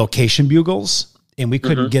location bugles, and we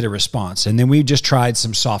couldn't get a response. And then we just tried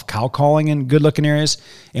some soft cow calling in good looking areas,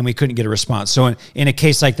 and we couldn't get a response. So in a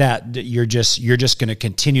case like that, you're just going to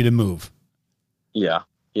continue to move. Yeah.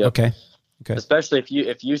 Yep. Okay. Especially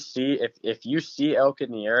if you see elk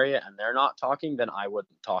in the area and they're not talking, then I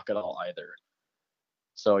wouldn't talk at all either.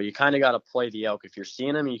 So you kind of got to play the elk. If you're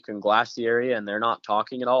seeing them, you can glass the area and they're not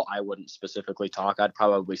talking at all, I wouldn't specifically talk. I'd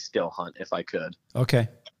probably still hunt if I could. Okay.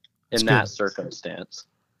 In that circumstance.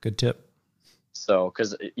 Good tip. So,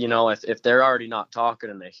 because, you know, if they're already not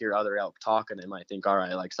talking and they hear other elk talking, they might think, all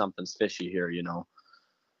right, like something's fishy here, you know?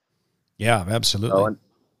 Yeah, absolutely. So,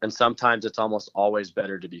 and sometimes it's almost always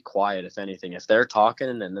better to be quiet, if anything. If they're talking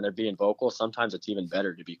and then they're being vocal, sometimes it's even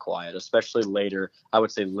better to be quiet, especially later. I would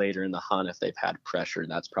say later in the hunt, if they've had pressure,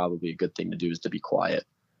 that's probably a good thing to do, is to be quiet.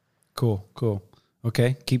 Cool.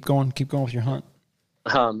 Okay, keep going with your hunt.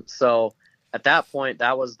 So at that point,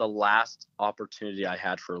 that was the last opportunity I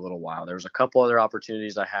had for a little while. There was a couple other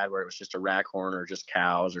opportunities I had where it was just a raghorn or just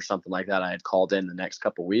cows or something like that I had called in the next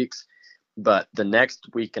couple weeks. But the next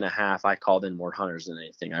week and a half, I called in more hunters than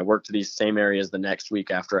anything. I worked these same areas the next week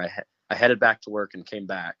after I headed back to work and came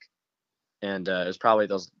back. And it was probably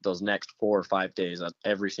those next 4 or 5 days,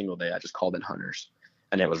 every single day, I just called in hunters.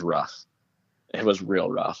 And it was rough. It was real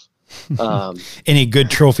rough. Any good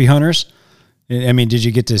trophy hunters? I mean, did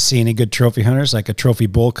you get to see any good trophy hunters? Like a trophy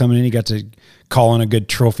bull coming in, you got to call in a good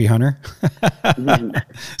trophy hunter?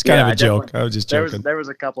 It's kind of a joke. I was just joking. There was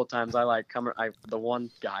a couple of times the one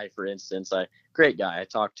guy, for instance, great guy. I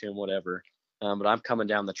talked to him, whatever. But I'm coming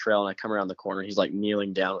down the trail and I come around the corner. He's like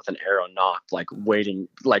kneeling down with an arrow nocked, like waiting,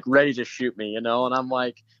 like ready to shoot me, you know? And I'm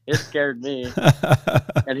like, it scared me.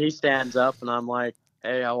 And he stands up and I'm like,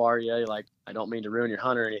 hey, how are you? Like, I don't mean to ruin your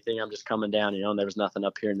hunt or anything. I'm just coming down, you know, and there was nothing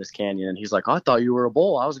up here in this canyon. And he's like, I thought you were a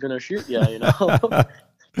bull. I was going to shoot you, you know?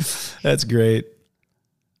 That's great.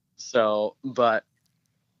 So, but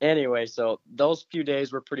anyway, so those few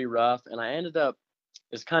days were pretty rough. And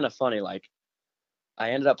it's kind of funny. Like, I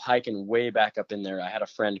ended up hiking way back up in there. I had a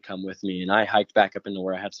friend come with me and I hiked back up into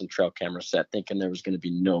where I had some trail cameras set, thinking there was going to be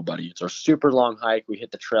nobody. It's a super long hike. We hit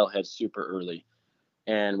the trailhead super early.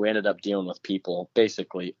 And we ended up dealing with people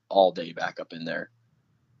basically all day back up in there.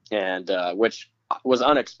 And which was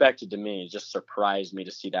unexpected to me. It just surprised me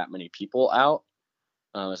to see that many people out,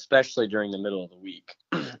 especially during the middle of the week.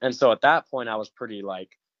 And so at that point, I was pretty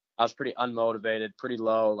unmotivated, pretty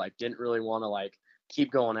low, like didn't really want to like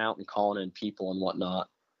keep going out and calling in people and whatnot.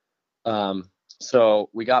 So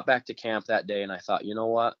we got back to camp that day and I thought, you know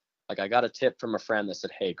what? Like I got a tip from a friend that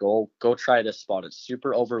said, hey, go try this spot. It's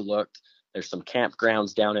super overlooked. There's some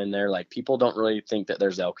campgrounds down in there. Like people don't really think that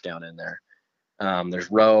there's elk down in there. There's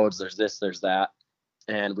roads, there's this, there's that.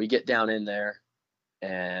 And we get down in there,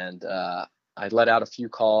 and I let out a few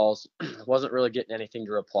calls. Wasn't really getting anything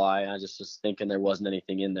to reply. I just was thinking there wasn't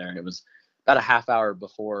anything in there. And it was about a half hour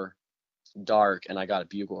before dark, and I got a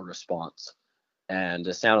bugle response. And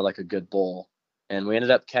it sounded like a good bull. And we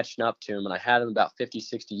ended up catching up to him, and I had him about 50,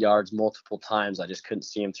 60 yards multiple times. I just couldn't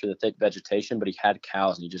see him through the thick vegetation, but he had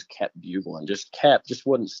cows, and he just kept bugling, just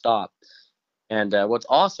wouldn't stop. And what's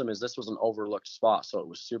awesome is this was an overlooked spot, so it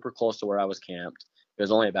was super close to where I was camped. It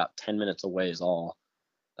was only about 10 minutes away is all.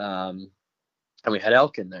 And we had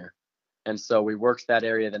elk in there. And so we worked that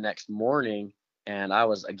area the next morning, and I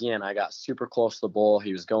got super close to the bull.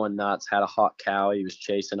 He was going nuts, had a hot cow. He was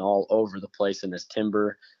chasing all over the place in this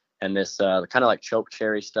timber and this kind of like choke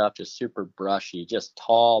cherry stuff, just super brushy, just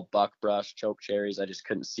tall buck brush, choke cherries. I just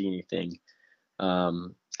couldn't see anything.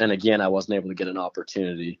 And again, I wasn't able to get an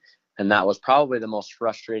opportunity. And that was probably the most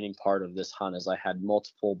frustrating part of this hunt, is I had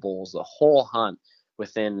multiple bulls the whole hunt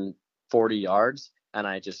within 40 yards, and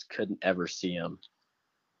I just couldn't ever see them.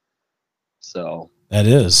 So that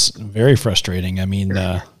is very frustrating. I mean,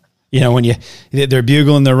 when they're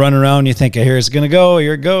bugling, they're running around, you think, here it's going to go,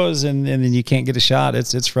 here it goes. And then you can't get a shot.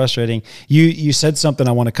 It's frustrating. You said something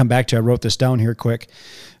I want to come back to. I wrote this down here quick.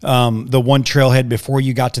 The one trailhead before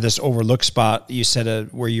you got to this overlook spot, you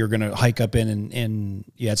said where you're going to hike up in, and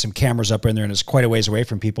you had some cameras up in there, and it's quite a ways away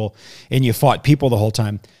from people, and you fought people the whole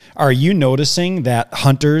time. Are you noticing that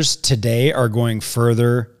hunters today are going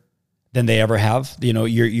further than they ever have?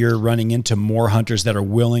 You're running into more hunters that are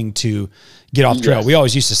willing to get off the trail. Yes. We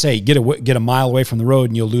always used to say, get a mile away from the road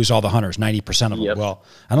and you'll lose all the hunters, 90% of them. Yep. Well,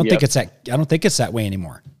 I don't think it's that way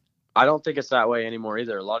anymore. I don't think it's that way anymore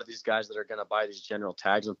either. A lot of these guys that are going to buy these general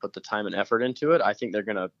tags and put the time and effort into it, I think they're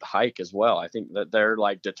going to hike as well. I think that they're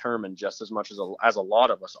like determined just as much as a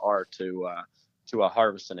lot of us are to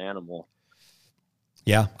harvest an animal.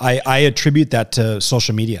 Yeah. I attribute that to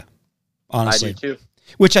social media, honestly. I do too.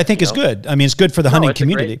 Which I think is good. I mean, it's good for the hunting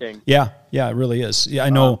community. Yeah, it really is. Yeah, I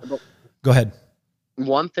know. Go ahead.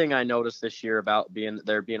 One thing I noticed this year about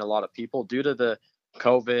there being a lot of people due to the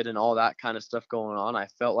COVID and all that kind of stuff going on, I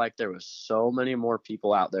felt like there was so many more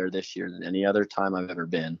people out there this year than any other time I've ever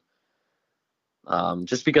been.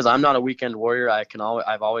 Just because I'm not a weekend warrior,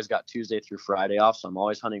 I've always got Tuesday through Friday off, so I'm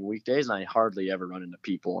always hunting weekdays, and I hardly ever run into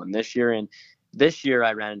people. And this year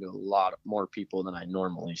I ran into a lot more people than I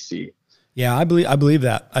normally see. Yeah, I believe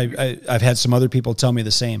that. I've had some other people tell me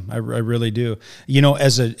the same. I really do.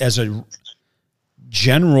 As a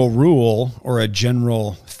general rule or a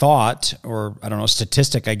general thought, or I don't know,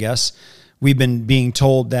 statistic, I guess, we've been being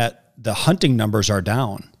told that the hunting numbers are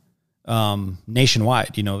down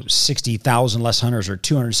nationwide. 60,000 less hunters or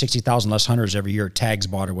 260,000 less hunters every year, tags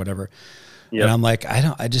bought or whatever. Yep. And I'm like,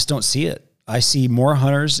 I just don't see it. I see more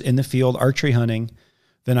hunters in the field archery hunting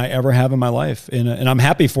than I ever have in my life. And I'm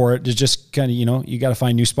happy for it. It's just kind of, you got to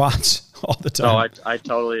find new spots all the time. No, I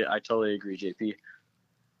totally agree, JP.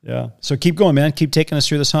 Yeah. So keep going, man. Keep taking us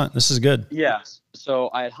through this hunt. This is good. Yeah.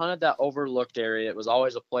 So I had hunted that overlooked area. It was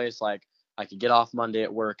always a place like I could get off Monday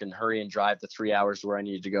at work and hurry and drive the 3 hours to where I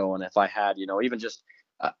needed to go. And if I had, even just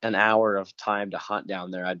an hour of time to hunt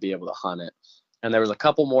down there, I'd be able to hunt it. And there was a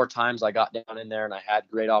couple more times I got down in there and I had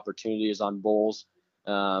great opportunities on bulls.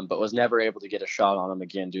 But was never able to get a shot on them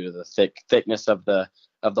again due to the thickness of the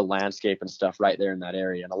landscape and stuff right there in that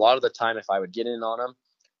area. And a lot of the time, if I would get in on them,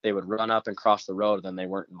 they would run up and cross the road, and then they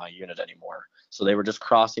weren't in my unit anymore. So they were just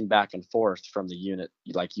crossing back and forth from the unit,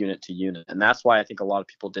 like unit to unit. And that's why I think a lot of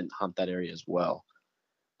people didn't hunt that area as well.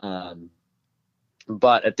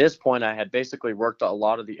 But at this point, I had basically worked a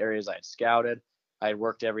lot of the areas I had scouted. I had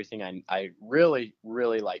worked everything I really,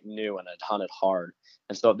 really knew and had hunted hard.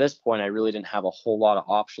 And so at this point, I really didn't have a whole lot of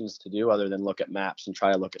options to do other than look at maps and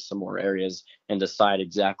try to look at some more areas and decide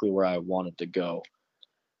exactly where I wanted to go.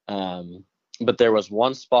 But there was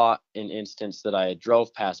one spot in instance that I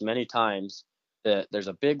drove past many times that there's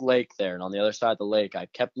a big lake there. And on the other side of the lake, I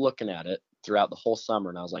kept looking at it throughout the whole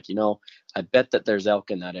summer. And I was like, I bet that there's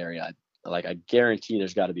elk in that area. I guarantee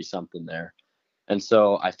there's got to be something there. And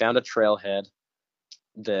so I found a trailhead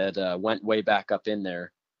that went way back up in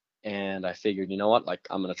there, and I figured,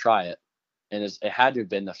 I'm gonna try it. And it had to have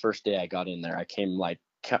been the first day I got in there. I came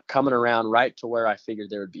coming around right to where I figured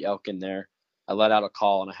there would be elk in there. I let out a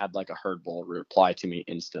call, and I had a herd bull reply to me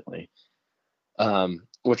instantly,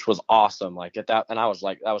 which was awesome. At that, and I was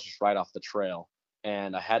that was just right off the trail,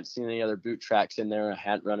 and I hadn't seen any other boot tracks in there. I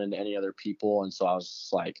hadn't run into any other people, and so I was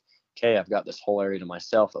just like, okay, I've got this whole area to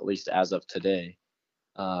myself, at least as of today.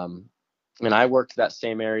 And I worked that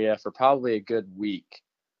same area for probably a good week.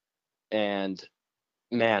 And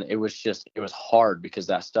man, it was hard because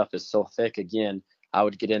that stuff is so thick. Again, I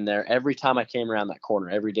would get in there every time I came around that corner.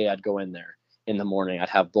 Every day I'd go in there in the morning. I'd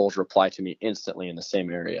have bulls reply to me instantly in the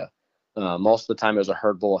same area. Most of the time it was a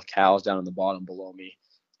herd bull of cows down in the bottom below me.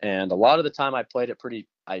 And a lot of the time I played it pretty,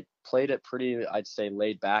 I'd say,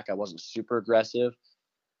 laid back. I wasn't super aggressive,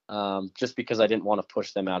 just because I didn't want to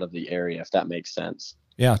push them out of the area, if that makes sense.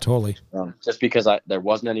 Yeah, totally. Just because there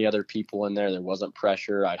wasn't any other people in there. There wasn't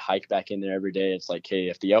pressure. I'd hike back in there every day. It's like, hey,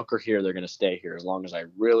 if the elk are here, they're going to stay here as long as I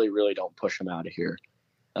really, really don't push them out of here.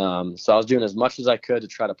 So I was doing as much as I could to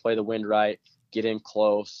try to play the wind right, get in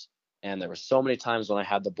close. And there were so many times when I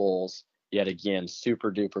had the bulls, yet again,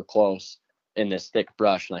 super duper close in this thick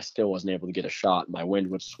brush, and I still wasn't able to get a shot. My wind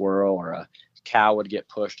would swirl, or a cow would get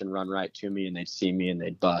pushed and run right to me, and they'd see me and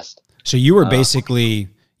they'd bust. So you were basically,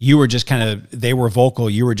 you were just kind of, they were vocal.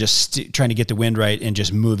 You were just trying to get the wind right and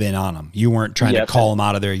just move in on them. You weren't trying to call them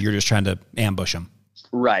out of there. You're just trying to ambush them.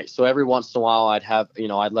 Right. So every once in a while I'd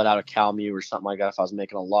let out a cow mew or something like that if I was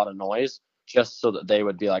making a lot of noise, just so that they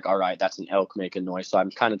would be like, all right, that's an elk making noise. So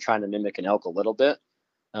I'm kind of trying to mimic an elk a little bit.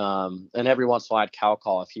 And every once in a while I'd cow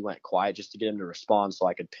call if he went quiet, just to get him to respond so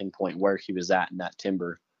I could pinpoint where he was at in that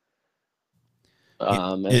timber.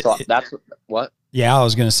 That's what? Yeah, I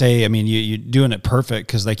was going to say, I mean, you're doing it perfect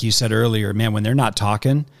because like you said earlier, man, when they're not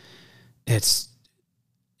talking, it's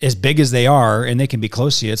as big as they are and they can be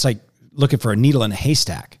close to you. It's like looking for a needle in a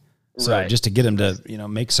haystack. So right. Just to get them to,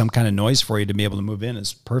 make some kind of noise for you to be able to move in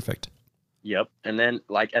is perfect. Yep. And then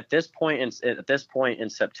like at this point in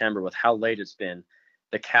September, with how late it's been,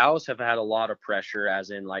 the cows have had a lot of pressure, as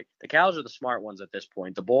in like the cows are the smart ones at this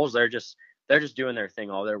point. The bulls, they're just doing their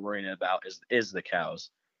thing. All they're worrying about is the cows.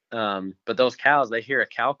 But those cows, they hear a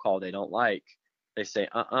cow call they don't like. They say,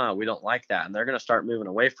 we don't like that. And they're going to start moving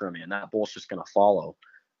away from me, and that bull's just going to follow.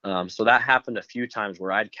 So that happened a few times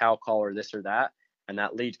where I'd cow call or this or that, and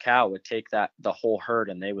that lead cow would take the whole herd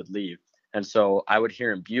and they would leave. And so I would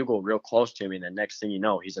hear him bugle real close to me. And the next thing you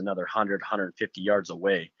know, he's another 100, 150 yards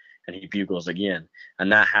away, and he bugles again. And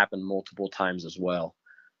that happened multiple times as well.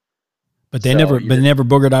 But they never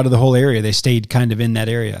boogered out of the whole area. They stayed kind of in that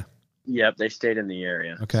area. Yep, they stayed in the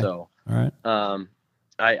area. Okay. So, all right.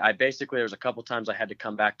 I basically, there was a couple times I had to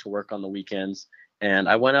come back to work on the weekends, and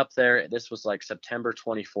I went up there. This was like September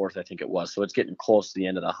 24th, I think it was. So it's getting close to the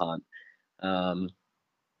end of the hunt.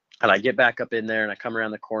 And I get back up in there, and I come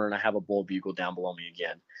around the corner, and I have a bull bugle down below me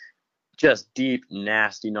again. Just deep,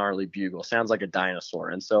 nasty, gnarly bugle. Sounds like a dinosaur.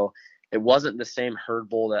 And so it wasn't the same herd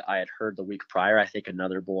bull that I had heard the week prior. I think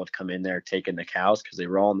another bull had come in there taking the cows because they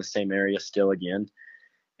were all in the same area still again.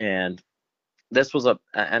 And this was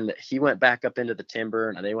and he went back up into the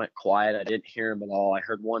timber, and they went quiet. I didn't hear him at all. I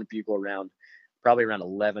heard one bugle probably around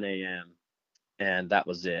 11 a.m. and that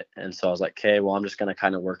was it. And so I was like, okay, well, I'm just going to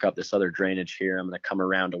kind of work up this other drainage here. I'm going to come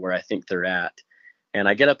around to where I think they're at. And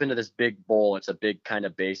I get up into this big bowl. It's a big kind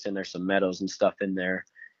of basin. There's some meadows and stuff in there.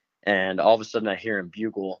 And all of a sudden I hear him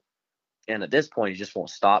bugle. And at this point, he just won't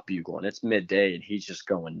stop bugling. It's midday, and he's just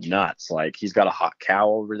going nuts. Like, he's got a hot cow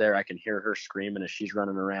over there. I can hear her screaming as she's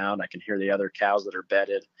running around. I can hear the other cows that are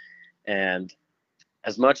bedded. And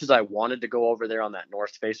as much as I wanted to go over there on that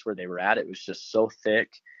north face where they were at, it was just so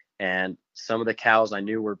thick. And some of the cows I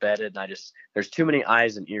knew were bedded, and there's too many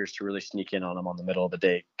eyes and ears to really sneak in on them on the middle of the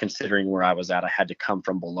day, considering where I was at. I had to come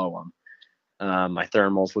from below them. My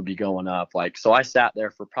thermals would be going up. So I sat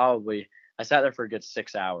there for a good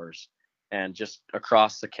 6 hours, and just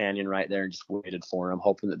across the canyon right there, and just waited for them,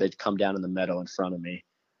 hoping that they'd come down in the meadow in front of me.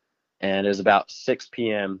 And it was about 6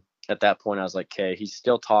 p.m. At that point. I was like, okay, he's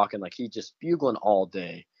still talking, like he's just bugling all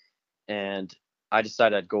day. And I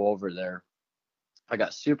decided I'd go over there. I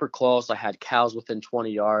got super close. I had cows within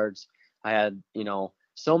 20 yards. I had,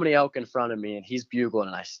 so many elk in front of me, and he's bugling,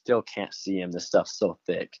 and I still can't see him. This stuff's so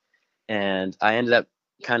thick. And I ended up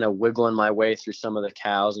kind of wiggling my way through some of the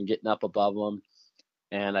cows and getting up above them.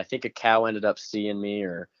 And I think a cow ended up seeing me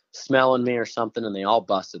or smelling me or something, and they all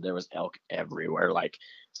busted. There was elk everywhere.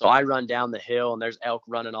 So I run down the hill, and there's elk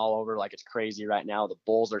running all over like it's crazy right now. The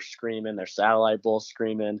bulls are screaming. There's satellite bulls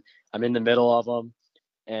screaming. I'm in the middle of them.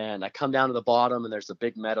 And I come down to the bottom, and there's a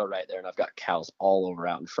big meadow right there, and I've got cows all over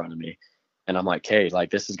out in front of me. And I'm like, hey,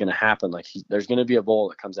 this is going to happen. There's going to be a bull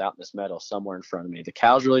that comes out in this meadow somewhere in front of me. The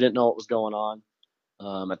cows really didn't know what was going on.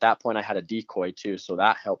 At that point, I had a decoy too, so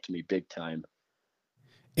that helped me big time.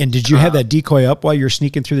 And did you have that decoy up while you're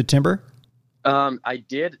sneaking through the timber? I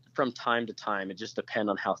did from time to time. It just depended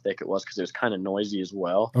on how thick it was, because it was kind of noisy as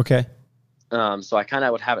well. Okay. So I kind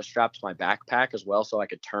of would have it strapped to my backpack as well, so I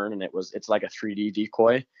could turn, and it's like a 3D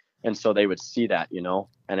decoy. And so they would see that,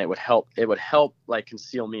 and it would help like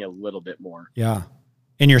conceal me a little bit more. Yeah.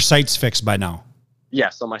 And your sight's fixed by now. Yeah.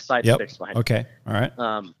 So my sight's fixed by now. Okay. All right.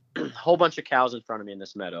 Whole bunch of cows in front of me in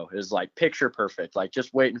this meadow. It was like picture perfect, like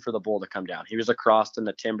just waiting for the bull to come down. He was across in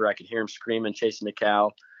the timber. I could hear him screaming, chasing the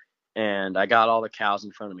cow. And I got all the cows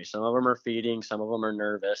in front of me. Some of them are feeding. Some of them are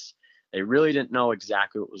nervous. They really didn't know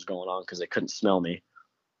exactly what was going on because they couldn't smell me.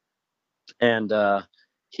 And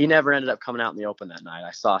he never ended up coming out in the open that night.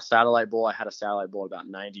 I saw a satellite bull. I had a satellite bull about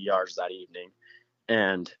 90 yards that evening.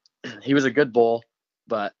 And he was a good bull,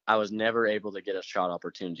 but I was never able to get a shot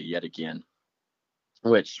opportunity yet again,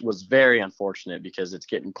 which was very unfortunate because it's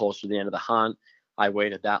getting closer to the end of the hunt. I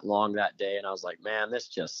waited that long that day, and I was like, man, this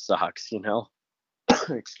just sucks,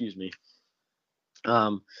 Excuse me.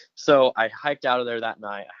 So I hiked out of there that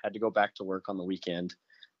night. I had to go back to work on the weekend,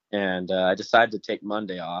 and I decided to take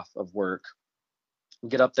Monday off of work,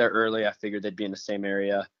 get up there early. I figured they'd be in the same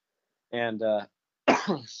area, and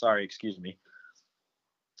sorry, excuse me.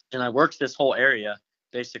 And I worked this whole area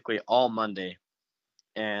basically all Monday,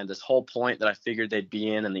 and this whole point that I figured they'd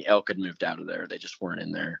be in, and the elk had moved out of there. They just weren't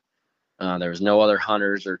in there. There was no other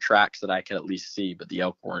hunters or tracks that I could at least see, but the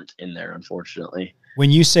elk weren't in there, unfortunately.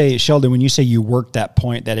 When you say, Sheldon, when you say you worked that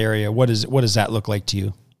point, that area, what does that look like to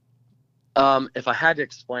you? If I had to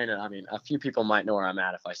explain it, I mean, a few people might know where I'm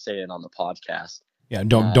at if I say it on the podcast. Yeah,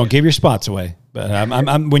 don't give your spots away. But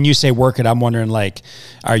I'm when you say work it, I'm wondering, like,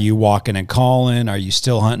 are you walking and calling? Are you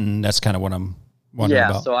still hunting? That's kind of what I'm wondering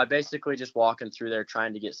about. So I basically just walking through there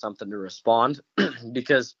trying to get something to respond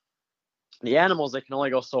because the animals, they can only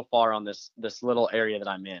go so far on this little area that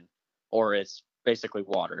I'm in, or it's basically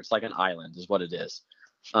water. It's like an island is what it is.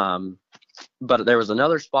 But there was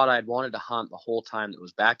another spot I had wanted to hunt the whole time that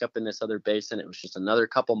was back up in this other basin. It was just another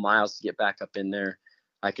couple miles to get back up in there.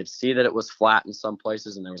 I could see that it was flat in some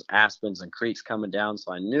places, and there was aspens and creeks coming down.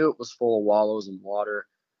 So I knew it was full of wallows and water.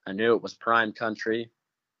 I knew it was prime country.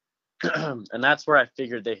 And that's where I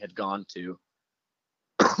figured they had gone to.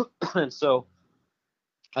 And so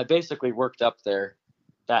I basically worked up there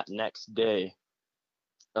that next day.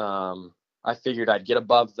 I figured I'd get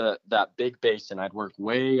above that big basin. I'd work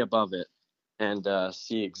way above it and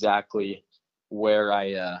see exactly where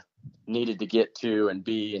I needed to get to and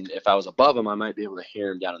be. And if I was above them, I might be able to hear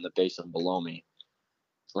them down in the basin below me.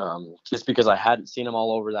 Just because I hadn't seen them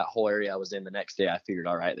all over that whole area I was in the next day, I figured,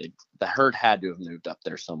 all right, the herd had to have moved up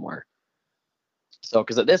there somewhere. So,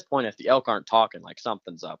 because at this point, if the elk aren't talking, like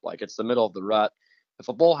something's up, like it's the middle of the rut. If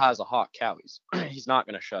a bull has a hot cow, he's not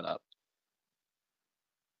going to shut up.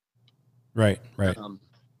 Right.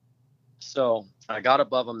 So I got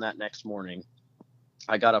above them that next morning.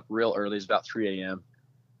 I got up real early. It was about 3 a.m.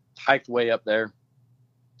 Hiked way up there.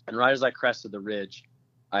 And right as I crested the ridge,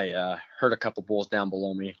 I heard a couple bulls down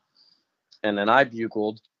below me. And then I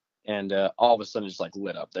bugled, and all of a sudden it just like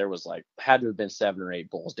lit up. There was had to have been 7 or 8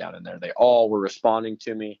 bulls down in there. They all were responding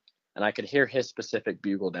to me. And I could hear his specific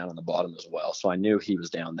bugle down on the bottom as well. So I knew he was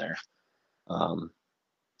down there.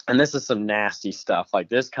 And this is some nasty stuff. Like,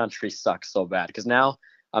 this country sucks so bad because now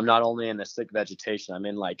I'm not only in this thick vegetation, I'm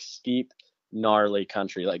in like steep, gnarly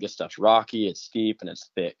country. Like, this stuff's rocky, it's steep, and it's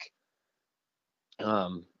thick.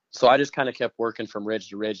 So I just kind of kept working from ridge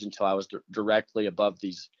to ridge until I was directly above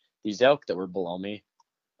these elk that were below me.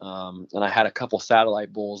 And I had a couple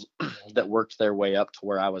satellite bulls that worked their way up to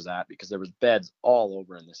where I was at because there was beds all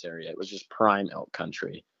over in this area. It was just prime elk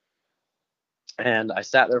country. And I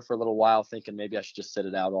sat there for a little while thinking maybe I should just sit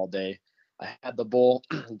it out all day. I had the bull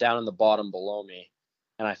down in the bottom below me,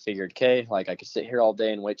 and I figured, okay, like I could sit here all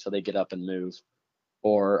day and wait till they get up and move,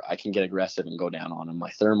 or I can get aggressive and go down on them. My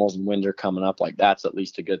thermals and wind are coming up. Like, that's at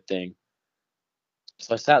least a good thing.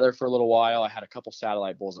 So I sat there for a little while. I had a couple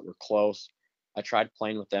satellite bulls that were close. I tried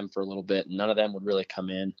playing with them for a little bit, and none of them would really come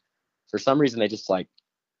in. For some reason, they just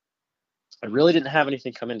I really didn't have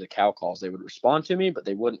anything come into cow calls. They would respond to me, but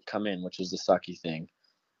they wouldn't come in, which is the sucky thing.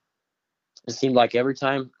 It seemed like every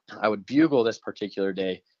time I would bugle this particular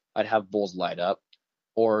day, I'd have bulls light up,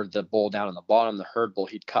 or the bull down on the bottom, the herd bull,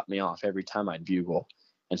 he'd cut me off every time I'd bugle.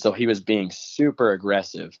 And so he was being super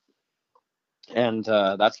aggressive. And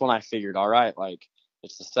that's when I figured, all right, like,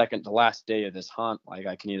 it's the second to last day of this hunt. Like,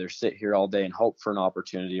 I can either sit here all day and hope for an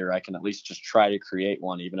opportunity, or I can at least just try to create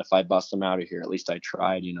one. Even if I bust them out of here, at least I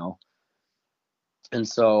tried, And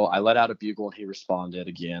so I let out a bugle, and he responded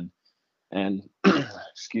again. And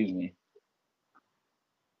excuse me,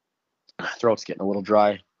 my throat's getting a little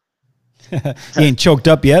dry. You ain't choked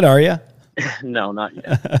up yet, are you? No, not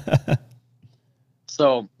yet.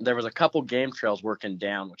 So there was a couple game trails working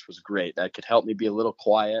down, which was great. That could help me be a little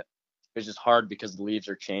quiet. It was just hard because the leaves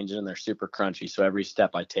are changing and they're super crunchy. So every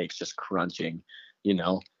step I take is just crunching,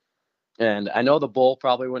 And I know the bull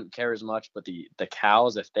probably wouldn't care as much, but the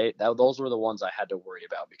cows, those were the ones I had to worry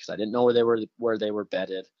about because I didn't know where they were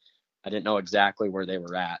bedded. I didn't know exactly where they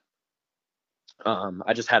were at.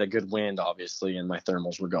 I just had a good wind, obviously, and my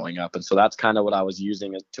thermals were going up, and so that's kind of what I was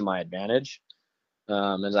using to my advantage.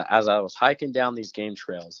 As I was hiking down these game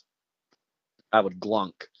trails, I would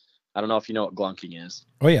glunk. I don't know if you know what glunking is.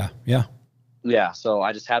 Oh yeah, yeah. Yeah, so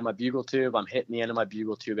I just had my bugle tube. I'm hitting the end of my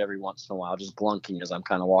bugle tube every once in a while, just glunking as I'm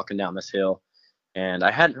kind of walking down this hill. And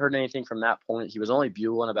I hadn't heard anything from that point. He was only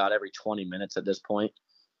bugling about every 20 minutes at this point.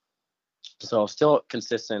 So still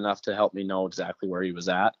consistent enough to help me know exactly where he was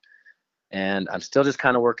at. And I'm still just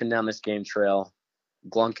kind of working down this game trail,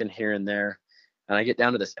 glunking here and there. And I get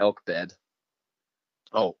down to this elk bed.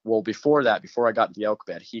 Oh, well, before I got to the elk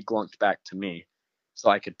bed, he glunked back to me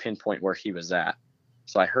so I could pinpoint where he was at.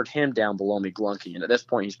 So I heard him down below me glunking. And at this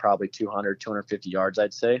point, he's probably 200, 250 yards,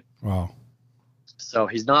 I'd say. Wow. So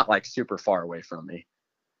he's not like super far away from me.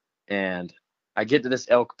 And I get to this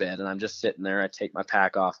elk bed and I'm just sitting there. I take my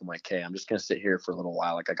pack off. I'm like, okay, I'm just going to sit here for a little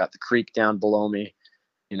while. Like I got the creek down below me.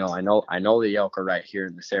 You know, I know the elk are right here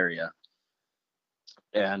in this area.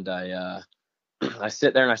 And I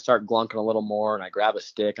sit there and I start glunking a little more and I grab a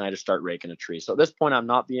stick and I just start raking a tree. So at this point, I'm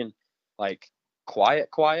not being like quiet.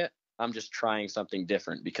 I'm just trying something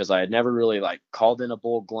different because I had never really like called in a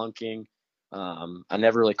bull glunking. I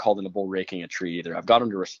never really called in a bull raking a tree either. I've got him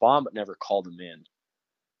to respond, but never called him in.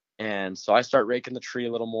 And so I start raking the tree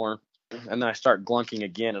a little more and then I start glunking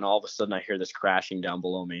again. And all of a sudden I hear this crashing down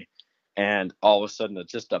below me. And all of a sudden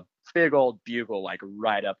it's just a big old bugle, like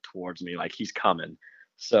right up towards me, like he's coming.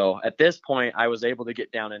 So at this point I was able to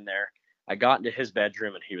get down in there. I got into his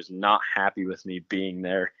bedroom and he was not happy with me being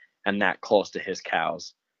there and that close to his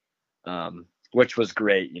cows. Which was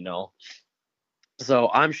great, you know. So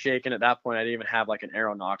I'm shaking at that point. I didn't even have like an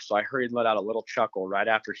arrow nock. So I hurried and let out a little chuckle right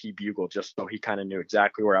after he bugled, just so he kind of knew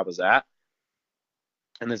exactly where I was at.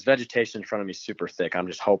 And this vegetation in front of me is super thick. I'm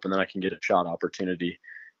just hoping that I can get a shot opportunity.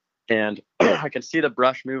 And I can see the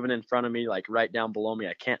brush moving in front of me, like right down below me.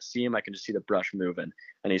 I can't see him. I can just see the brush moving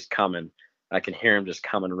and he's coming. I can hear him just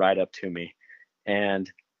coming right up to me.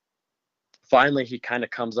 And finally, he kind of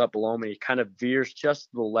comes up below me. He kind of veers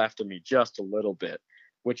just to the left of me just a little bit,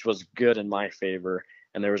 which was good in my favor.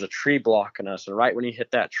 And there was a tree blocking us. And right when he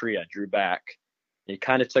hit that tree, I drew back. He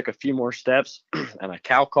kind of took a few more steps and I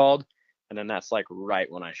cow called. And then that's like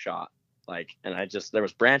right when I shot. There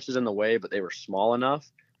was branches in the way, but they were small enough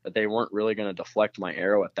that they weren't really going to deflect my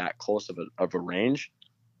arrow at that close of a range.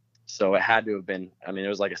 So it had to have been, it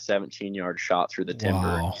was like a 17-yard shot through the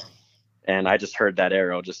timber. Wow. And I just heard that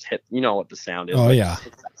arrow just hit, you know what the sound is. Oh, like yeah.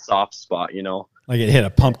 That soft spot, you know. Like it hit a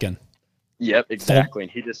pumpkin. Yep, exactly.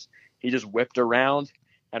 And he just whipped around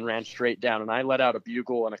and ran straight down. And I let out a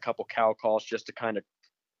bugle and a couple cow calls just to kind of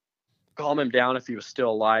calm him down if he was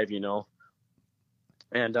still alive, you know.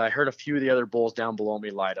 And I heard a few of the other bulls down below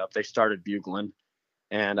me light up. They started bugling.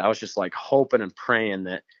 And I was just like hoping and praying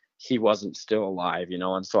that he wasn't still alive, you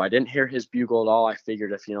know. And so I didn't hear his bugle at all. I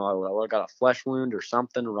figured if, you know, I would have got a flesh wound or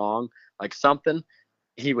something wrong, like something,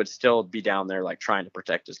 he would still be down there like trying to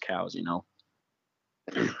protect his cows, you know.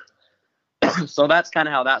 So that's kind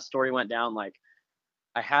of how that story went down. Like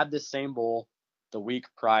I had this same bull the week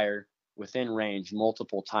prior within range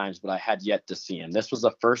multiple times, but I had yet to see him. This was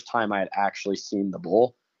the first time I had actually seen the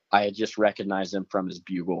bull. I had just recognized him from his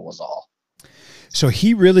bugle was all. So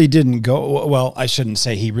he really didn't go, well, I shouldn't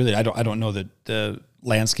say he really, I don't know the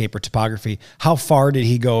landscape or topography. How far did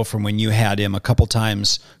he go from when you had him a couple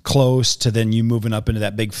times close to then you moving up into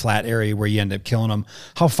that big flat area where you ended up killing him?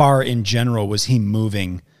 How far in general was he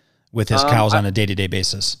moving with his cows on a day-to-day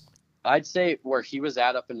basis? I'd say where he was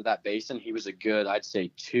at up into that basin, he was a good, I'd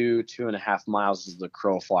say 2.5 miles as the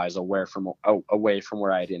crow flies away from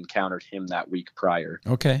where I had encountered him that week prior.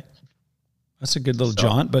 Okay. That's a good little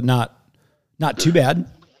jaunt, but not too bad.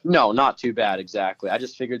 No, not too bad. Exactly. I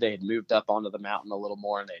just figured they had moved up onto the mountain a little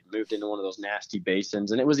more and they'd moved into one of those nasty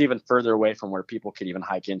basins. And it was even further away from where people could even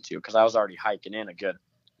hike into because I was already hiking in a good,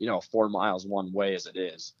 4 miles one way as it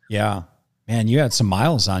is. Yeah. Man, you had some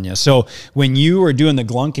miles on you. So when you were doing the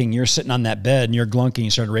glunking, you're sitting on that bed and you're glunking, you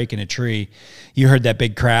started raking a tree, you heard that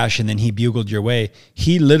big crash and then he bugled your way.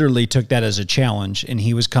 He literally took that as a challenge and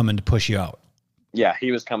he was coming to push you out. Yeah,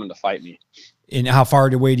 he was coming to fight me. And how far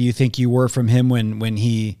away do you think you were from him when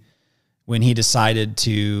he decided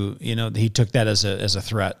to, he took that as a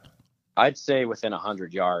threat? I'd say within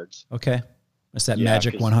 100 yards. Okay. That's that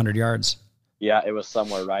magic 100 yards. Yeah, it was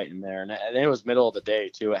somewhere right in there. And it was middle of the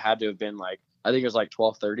day too. It had to have been I think it was like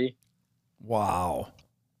 12:30. Wow.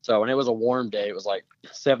 So, and it was a warm day. It was like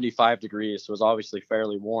 75 degrees. So it was obviously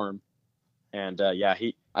fairly warm. And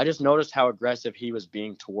I just noticed how aggressive he was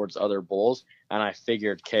being towards other bulls. And I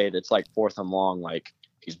figured, okay, that's like fourth and long. Like,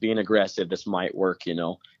 he's being aggressive. This might work,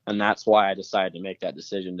 and that's why I decided to make that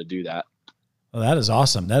decision to do that. Well, that is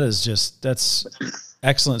awesome. That's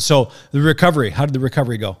excellent. So the recovery, how did the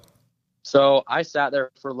recovery go? So I sat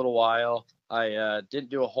there for a little while. I didn't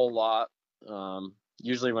do a whole lot.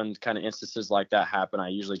 Usually when kind of instances like that happen, I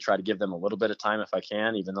usually try to give them a little bit of time if I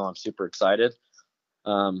can, even though I'm super excited.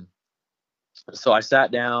 So I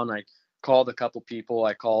sat down, I called a couple people.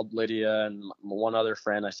 I called Lydia and one other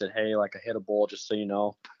friend. I said, hey, like, I hit a bull, just so you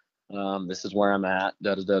know. This is where I'm at,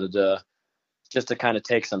 just to kind of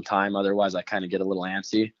take some time. Otherwise, I kind of get a little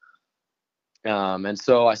antsy. And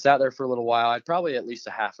so I sat there for a little while. I'd probably at least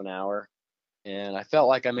a half an hour. And I felt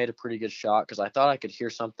like I made a pretty good shot because I thought I could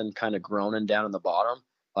hear something kind of groaning down in the bottom.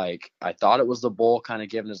 Like, I thought it was the bull kind of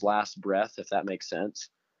giving his last breath, if that makes sense.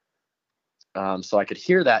 So I could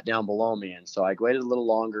hear that down below me. And so I waited a little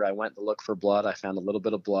longer. I went to look for blood. I found a little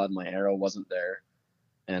bit of blood. My arrow wasn't there.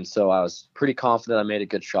 And so I was pretty confident I made a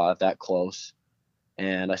good shot at that close.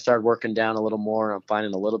 And I started working down a little more. I'm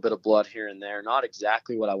finding a little bit of blood here and there. Not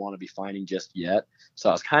exactly what I want to be finding just yet. So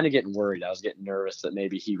I was kind of getting worried. I was getting nervous that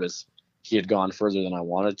maybe he had gone further than I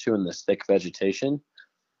wanted to in this thick vegetation.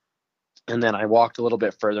 And then I walked a little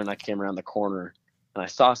bit further and I came around the corner and I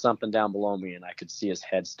saw something down below me and I could see his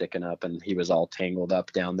head sticking up and he was all tangled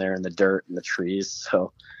up down there in the dirt and the trees.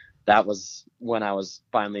 So that was when I was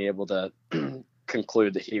finally able to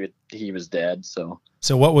conclude that he was dead. So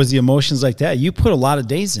what was the emotions like that? You put a lot of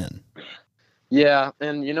days in. Yeah.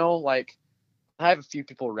 And like, I have a few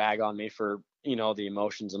people rag on me for, the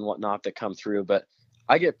emotions and whatnot that come through, but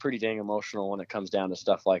I get pretty dang emotional when it comes down to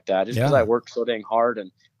stuff like that, just because I work so dang hard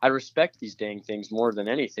and I respect these dang things more than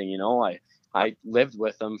anything. I lived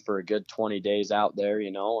with them for a good 20 days out there,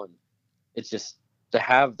 and it's just to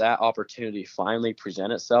have that opportunity finally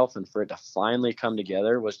present itself and for it to finally come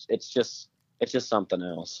together it's just something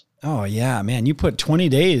else. Oh yeah, man. You put 20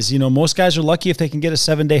 days, most guys are lucky if they can get a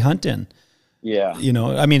 7-day hunt in. Yeah.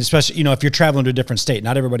 I mean, especially, if you're traveling to a different state,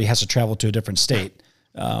 not everybody has to travel to a different state.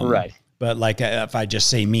 Right. But like, if I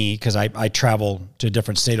just say me, cause I travel to a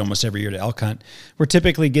different state almost every year to elk hunt, we're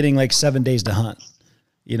typically getting like 7 days to hunt.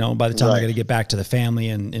 By the time I got to get back to the family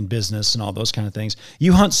and business and all those kind of things.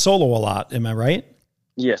 You hunt solo a lot, am I right?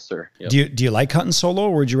 Yes, sir. Yep. Do you like hunting solo,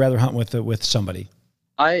 or would you rather hunt with somebody?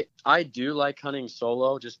 I do like hunting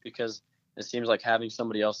solo just because it seems like having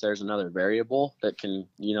somebody else there is another variable that can,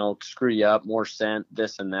 screw you up, more scent,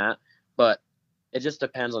 this and that. But it just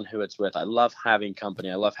depends on who it's with. I love having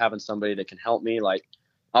company. I love having somebody that can help me. Like,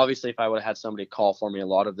 obviously, if I would have had somebody call for me a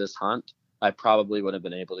lot of this hunt, I probably would have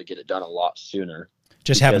been able to get it done a lot sooner.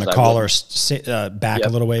 Just having a caller back a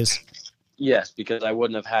little ways. Yes, because I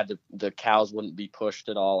wouldn't have had the cows wouldn't be pushed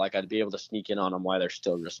at all. Like, I'd be able to sneak in on them while they're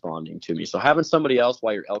still responding to me. So having somebody else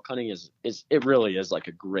while you're elk hunting is it really is like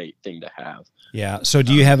a great thing to have. Yeah. So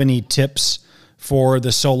do you have any tips for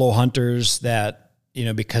the solo hunters that,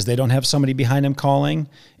 because they don't have somebody behind them calling,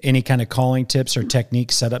 any kind of calling tips or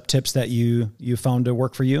technique setup tips that you found to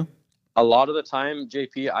work for you? A lot of the time,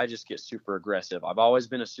 JP, I just get super aggressive. I've always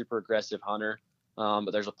been a super aggressive hunter. But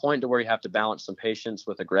there's a point to where you have to balance some patience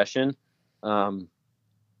with aggression. And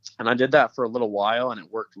I did that for a little while and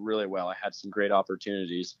it worked really well. I had some great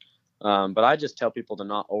opportunities. But I just tell people to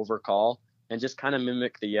not overcall and just kind of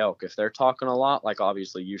mimic the elk. If they're talking a lot, like,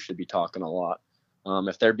 obviously you should be talking a lot.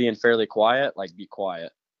 If they're being fairly quiet, like, be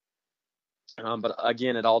quiet. But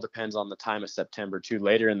again, it all depends on the time of September too.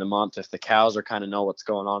 Later in the month, if the cows are kind of know what's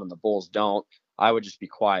going on and the bulls don't, I would just be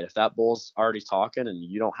quiet. If that bull's already talking and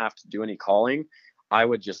you don't have to do any calling, I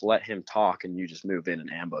would just let him talk and you just move in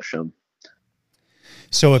and ambush him.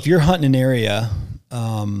 So if you're hunting an area,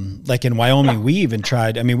 like in Wyoming, we even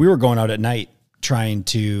tried, we were going out at night trying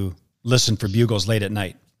to listen for bugles late at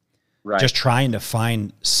night, right? Just trying to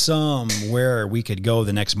find somewhere we could go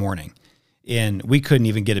the next morning. And we couldn't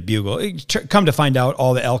even get a bugle. Come to find out,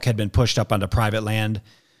 all the elk had been pushed up onto private land.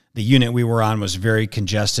 The unit we were on was very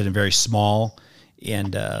congested and very small.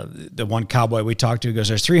 And the one cowboy we talked to goes,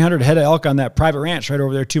 there's 300 head of elk on that private ranch right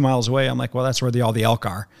over there 2 miles away. I'm like, well, that's where all the elk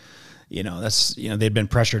are. They'd been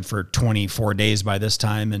pressured for 24 days by this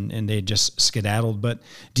time and they just skedaddled. But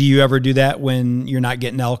do you ever do that when you're not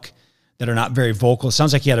getting elk that are not very vocal? It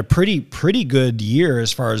sounds like you had a pretty good year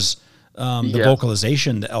as far as the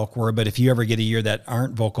vocalization the elk were. But if you ever get a year that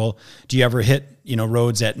aren't vocal, do you ever hit,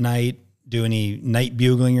 roads at night, do any night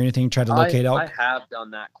bugling or anything, try to locate elk? I have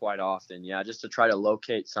done that quite often. Yeah. Just to try to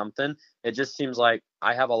locate something. It just seems like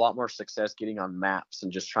I have a lot more success getting on maps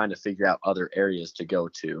and just trying to figure out other areas to go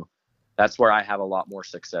to. That's where I have a lot more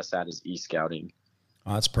success at, is e-scouting.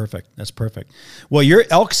 Oh, that's perfect. That's perfect. Well, your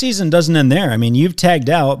elk season doesn't end there. I mean, you've tagged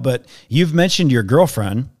out, but you've mentioned your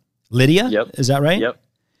girlfriend, Lydia. Yep. Is that right? Yep.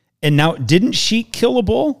 And now, didn't she kill a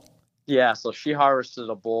bull? Yeah, so she harvested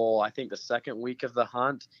a bull, I think the second week of the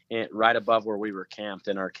hunt, right above where we were camped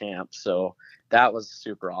in our camp. So that was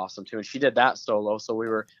super awesome too. And she did that solo. So we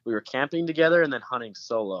were camping together and then hunting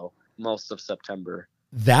solo most of September.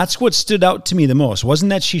 That's what stood out to me the most. Wasn't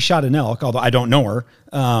that she shot an elk, although I don't know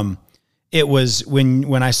her. It was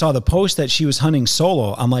when I saw the post that she was hunting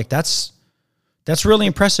solo, I'm like, that's really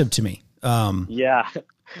impressive to me. Yeah.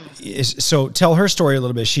 So tell her story a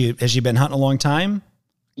little bit. Has she been hunting a long time?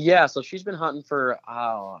 Yeah, so she's been hunting for,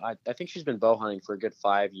 I think she's been bow hunting for a good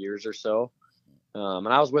 5 years or so. And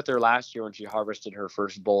I was with her last year when she harvested her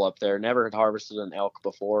first bull up there. Never had harvested an elk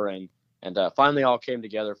before, and finally all came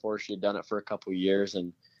together for her. She had done it for a couple of years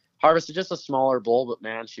and harvested just a smaller bull, but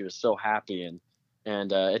man, she was so happy.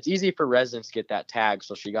 And it's easy for residents to get that tag,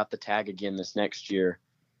 so she got the tag again this next year.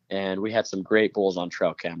 And we had some great bulls on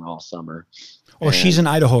trail camera all summer. Oh, she's an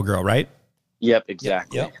Idaho girl, right? Yep,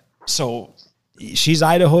 exactly. Yep. So she's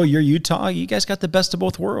Idaho, you're Utah. You guys got the best of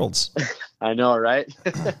both worlds. I know, right?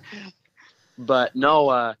 But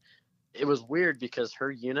no, it was weird because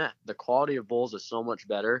her unit, the quality of bulls is so much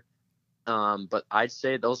better. But I'd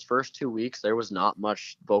say those first 2 weeks, there was not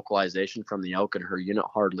much vocalization from the elk in her unit,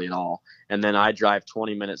 hardly at all. And then I drive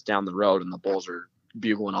 20 minutes down the road and the bulls are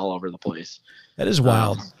bugling all over the place. That is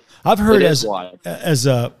wild. I've heard as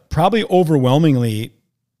probably overwhelmingly,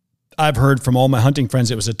 I've heard from all my hunting friends,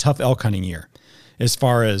 it was a tough elk hunting year as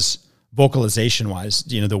far as vocalization wise.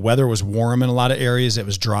 You know, the weather was warm in a lot of areas. It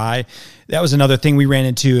was dry. That was another thing we ran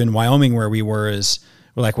into in Wyoming where we were is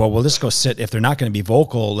we're like, well, we'll just go sit. If they're not going to be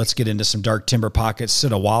vocal, let's get into some dark timber pockets,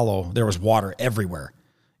 sit a wallow. There was water everywhere.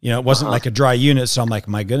 You know, it wasn't like a dry unit. So I'm like,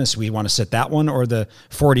 my goodness, we want to sit that one or the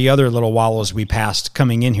 40 other little wallows we passed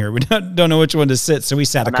coming in here. We don't know which one to sit. So we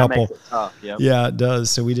sat a couple. Makes it tough, yep. Yeah, it does.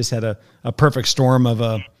 So we just had a perfect storm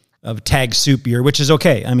of tag soup year, which is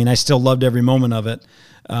okay. I mean, I still loved every moment of it.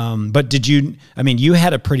 But you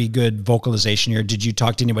had a pretty good vocalization year. Did you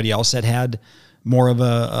talk to anybody else that had more of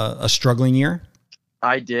a struggling year?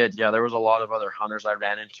 I did. Yeah. There was a lot of other hunters I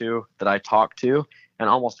ran into that I talked to, and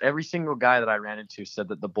almost every single guy that I ran into said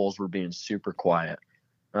that the bulls were being super quiet.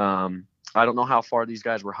 I don't know how far these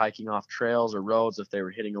guys were hiking off trails or roads, if they were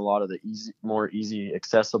hitting a lot of the more easy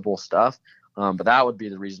accessible stuff. But that would be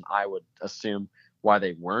the reason I would assume why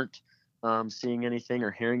they weren't seeing anything or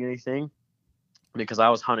hearing anything, because I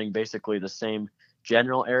was hunting basically the same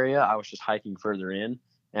general area. I was just hiking further in,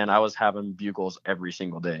 and I was having bugles every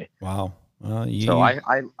single day. Wow. So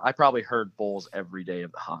I probably heard bulls every day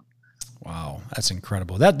of the hunt. Wow, that's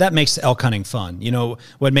incredible. That makes elk hunting fun. You know,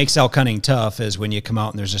 what makes elk hunting tough is when you come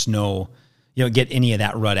out and there's just no, you don't get any of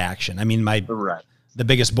that rut action. I mean, the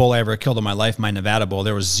biggest bull I ever killed in my life, my Nevada bull,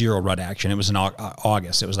 there was zero rut action. It was in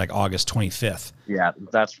August. It was like August 25th. Yeah,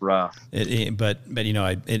 that's rough. But you know,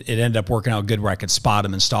 it ended up working out good where I could spot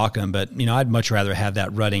them and stalk them. But, you know, I'd much rather have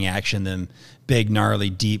that rutting action than big, gnarly,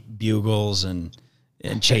 deep bugles and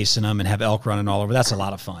chasing them and have elk running all over. That's a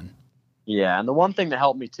lot of fun. Yeah, and the one thing that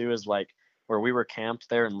helped me too is like where we were camped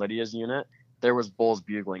there in Lydia's unit, there was bulls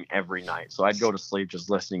bugling every night. So I'd go to sleep just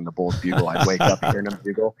listening to bulls bugle. I'd wake up hearing them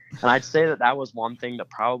bugle. And I'd say that was one thing that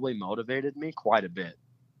probably motivated me quite a bit,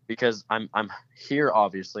 because I'm here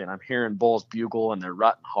obviously and I'm hearing bulls bugle and they're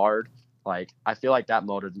rutting hard. Like, I feel like that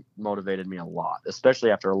motivated me a lot,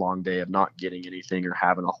 especially after a long day of not getting anything or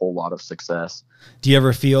having a whole lot of success. Do you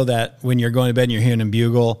ever feel that when you're going to bed and you're hearing them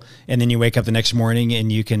bugle and then you wake up the next morning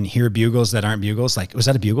and you can hear bugles that aren't bugles? Like, was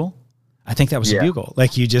that a bugle? I think that was a bugle.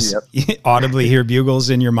 Like, you just audibly hear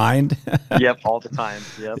bugles in your mind. Yep. All the time.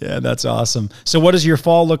 Yep. Yeah, that's awesome. So what does your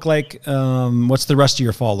fall look like? What's the rest of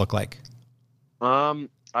your fall look like?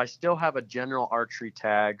 I still have a general archery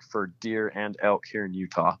tag for deer and elk here in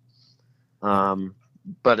Utah.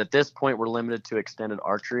 But at this point we're limited to extended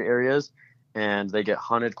archery areas and they get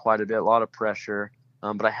hunted quite a bit, a lot of pressure.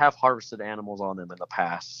 But I have harvested animals on them in the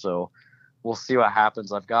past. So we'll see what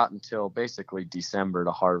happens. I've got until basically December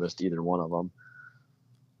to harvest either one of them.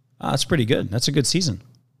 That's pretty good. That's a good season.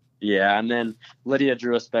 Yeah. And then Lydia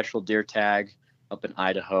drew a special deer tag up in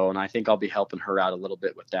Idaho, and I think I'll be helping her out a little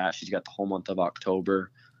bit with that. She's got the whole month of October.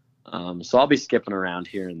 So I'll be skipping around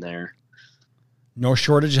here and there. No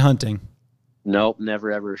shortage of hunting. Nope,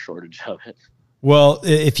 never ever a shortage of it. Well,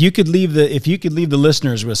 if you could leave the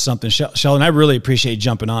listeners with something, Sheldon, I really appreciate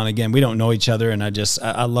jumping on again. We don't know each other, and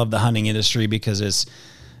I love the hunting industry because it's,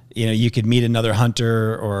 you know, you could meet another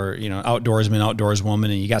hunter or, you know, outdoorsman, outdoorswoman,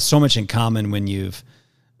 and you got so much in common when you've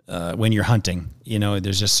when you're hunting. You know,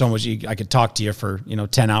 there's just so much. I could talk to you for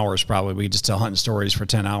 10 hours probably. We could just tell hunting stories for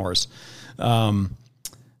 10 hours.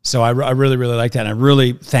 So I really, really like that. And I'm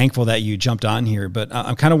really thankful that you jumped on here. But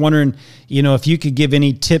I'm kind of wondering, if you could give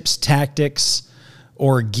any tips, tactics,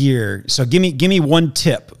 or gear. So give me one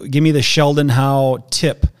tip. Give me the Sheldon Howe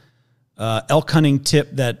tip, elk hunting tip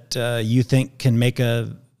that you think can make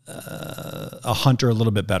a hunter a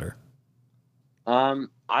little bit better.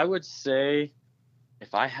 I would say,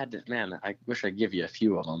 if I had to, man, I wish I'd give you a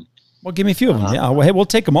few of them. Well, give me a few of them. Yeah, well, hey, we'll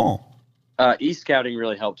take them all. E-scouting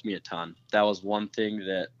really helped me a ton. That was one thing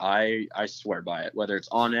that I swear by it. Whether it's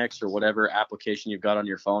OnX or whatever application you've got on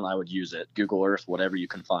your phone, I would use it. Google Earth, whatever you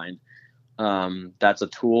can find. That's a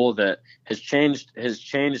tool that has changed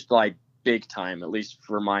like big time, at least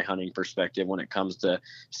for my hunting perspective, when it comes to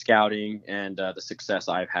scouting, and the success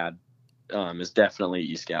I've had is definitely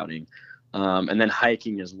e-scouting. And then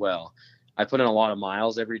hiking as well. I put in a lot of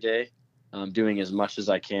miles every day, doing as much as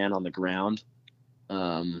I can on the ground.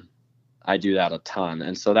 I do that a ton.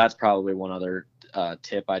 And so that's probably one other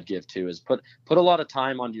tip I'd give too, is put a lot of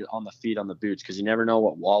time on the feet, on the boots, because you never know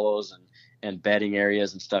what wallows and bedding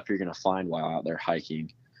areas and stuff you're going to find while out there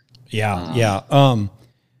hiking. Yeah.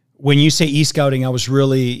 When you say e-scouting, I was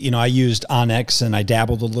really, I used OnX and I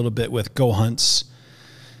dabbled a little bit with Go Hunt's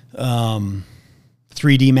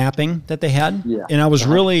 3D mapping that they had. Yeah. And I was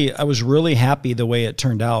really happy the way it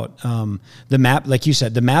turned out. The map, like you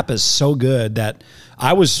said, the map is so good that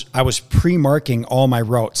I was pre-marking all my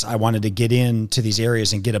routes. I wanted to get into these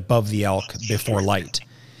areas and get above the elk before light.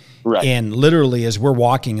 Right. And literally as we're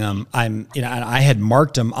walking them, I had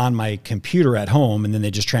marked them on my computer at home, and then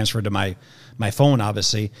they just transferred to my phone,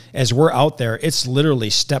 obviously. As we're out there, it's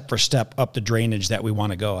literally step for step up the drainage that we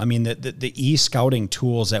want to go. I mean, the e-scouting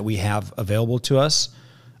tools that we have available to us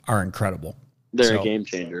are incredible. They're a game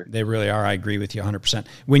changer. They really are. I agree with you 100%.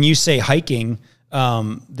 When you say hiking,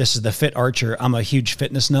 this is the Fit Archer. I'm a huge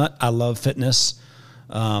fitness nut. I love fitness.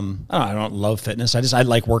 I don't love fitness. I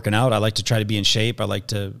like working out. I like to try to be in shape. I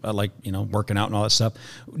like working out and all that stuff.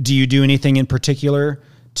 Do you do anything in particular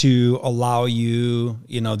to allow you,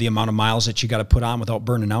 the amount of miles that you got to put on without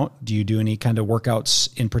burning out? Do you do any kind of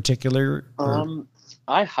workouts in particular?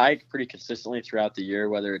 I hike pretty consistently throughout the year,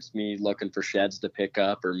 whether it's me looking for sheds to pick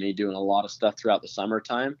up or me doing a lot of stuff throughout the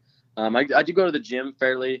summertime. I do go to the gym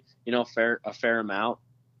fairly, a fair amount,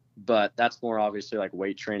 but that's more obviously like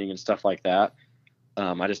weight training and stuff like that.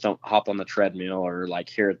 I just don't hop on the treadmill or like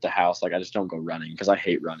here at the house. Like I just don't go running because I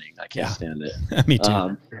hate running. I can't stand it. Me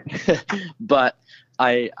too. But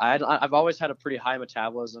I've always had a pretty high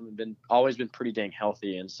metabolism and always been pretty dang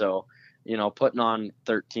healthy. And so, putting on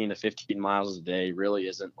 13 to 15 miles a day really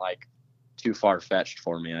isn't like too far fetched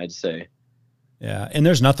for me, I'd say. Yeah. And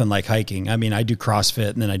there's nothing like hiking. I mean, I do CrossFit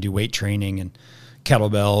and then I do weight training and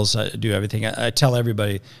kettlebells. I do everything. I tell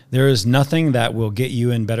everybody there is nothing that will get you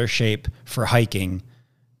in better shape for hiking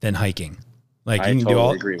than hiking. Like you can do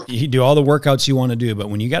all the workouts you want to do, but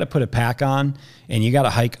when you got to put a pack on and you got to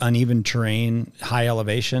hike uneven terrain, high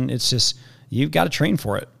elevation, it's just, you've got to train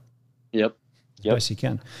for it. Yep. Yes, you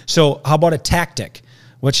can. So how about a tactic?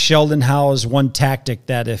 What's Sheldon Howe's one tactic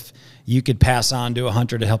that if you could pass on to a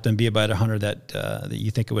hunter to help them be a better hunter that you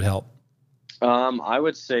think it would help? I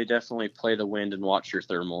would say definitely play the wind and watch your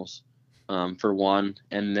thermals, for one.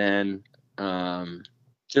 And then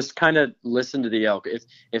just kind of listen to the elk.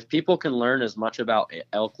 If people can learn as much about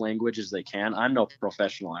elk language as they can, I'm no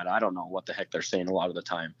professional at it. I don't know what the heck they're saying a lot of the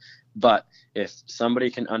time. But if somebody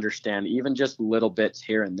can understand even just little bits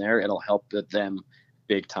here and there, it'll help them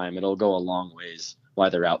big time. It'll go a long ways while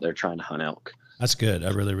they're out there trying to hunt elk. That's good.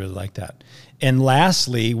 I really, really like that. And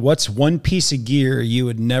lastly, what's one piece of gear you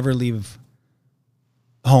would never leave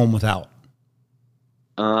home without?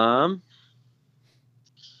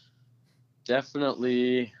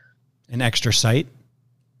 Definitely an extra sight.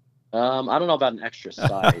 I don't know about an extra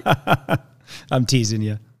sight. I'm teasing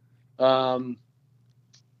you.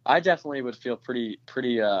 I definitely would feel pretty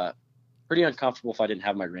uncomfortable if I didn't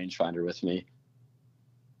have my rangefinder with me,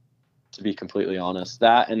 to be completely honest.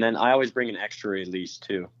 That, and then I always bring an extra release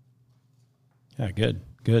too. Yeah,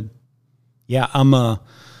 good. Yeah, I'm a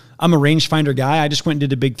rangefinder guy. I just went and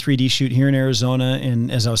did a big 3D shoot here in Arizona,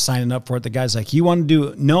 and as I was signing up for it, the guy's like, "You want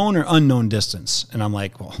to do known or unknown distance?" And I'm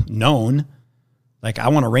like, "Well, known. Like I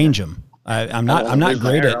want to range them. I'm not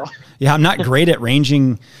great at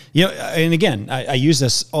ranging. And again, I use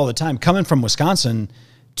this all the time. Coming from Wisconsin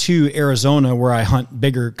to Arizona, where I hunt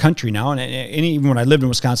bigger country now, and even when I lived in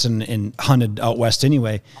Wisconsin and hunted out west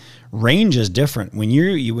anyway, range is different. When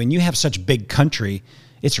you have such big country,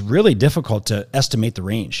 it's really difficult to estimate the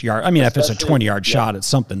range. I mean, if it's a 20-yard shot, it's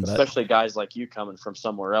something. Especially guys like you coming from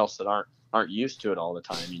somewhere else that aren't used to it all the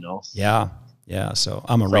time, you know. Yeah. So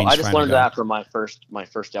I'm a range. I just learned that from my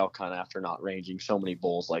first elk hunt after not ranging so many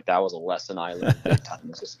bulls. Like that was a lesson I learned big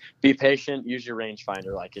time. Just be patient, use your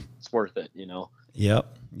rangefinder. Like it's worth it, you know. Yep.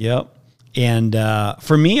 And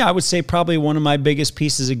for me, I would say probably one of my biggest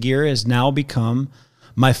pieces of gear has now become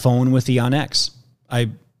my phone with the OnX.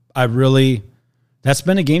 I really, that's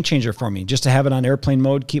been a game changer for me, just to have it on airplane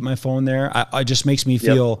mode, keep my phone there. It just makes me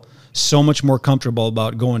feel so much more comfortable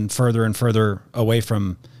about going further and further away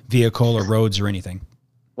from vehicle or roads or anything.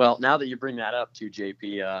 Well, now that you bring that up too,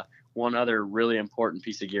 JP, one other really important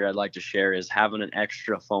piece of gear I'd like to share is having an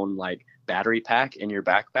extra phone like battery pack in your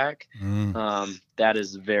backpack. That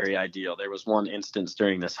is very ideal. There was one instance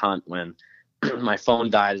during this hunt when my phone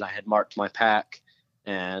died and I had marked my pack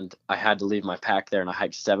and I had to leave my pack there, and I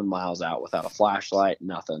hiked 7 miles out without a flashlight,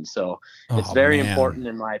 nothing. So it's very important,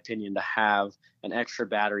 in my opinion, to have an extra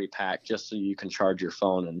battery pack just so you can charge your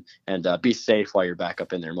phone and be safe while you're back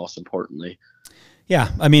up in there, most importantly. Yeah,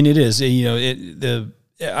 I mean, it is. You know,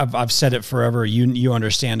 I've said it forever. You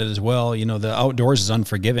understand it as well. You know, the outdoors is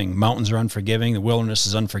unforgiving. Mountains are unforgiving. The wilderness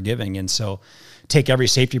is unforgiving. And so take every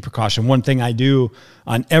safety precaution. One thing I do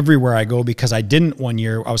on everywhere I go, because I didn't one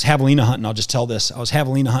year, I was javelina hunting. I'll just tell this. I was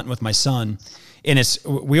javelina hunting with my son, and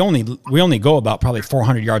we only go about probably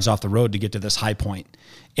 400 yards off the road to get to this high point.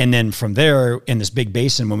 And then from there, in this big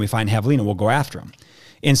basin, when we find javelina, we'll go after them.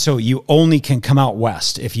 And so you only can come out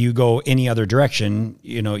west. If you go any other direction,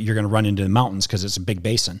 you know, you're going to run into the mountains because it's a big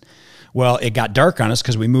basin. Well, it got dark on us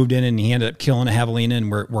because we moved in and he ended up killing a javelina,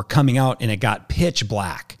 and we're coming out and it got pitch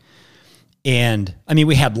black. And I mean,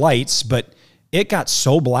 we had lights, but it got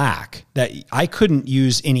so black that I couldn't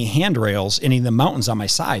use any handrails, any of the mountains on my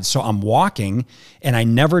side. So I'm walking, and I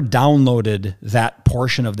never downloaded that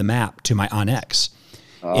portion of the map to my OnX.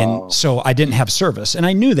 And so I didn't have service, and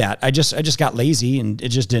I knew that. I just got lazy and it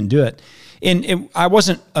just didn't do it. And I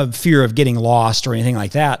wasn't a fear of getting lost or anything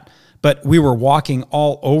like that, but we were walking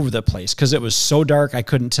all over the place because it was so dark. I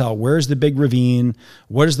couldn't tell where's the big ravine,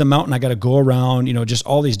 what is the mountain I got to go around, you know, just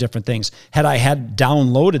all these different things. Had I had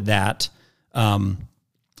downloaded that,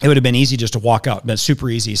 it would have been easy just to walk out, but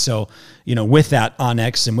super easy. So, you know, with that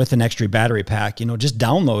OnX and with an extra battery pack, you know, just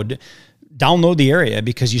download the area,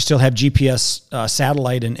 because you still have GPS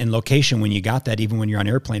satellite and location when you got that, even when you're on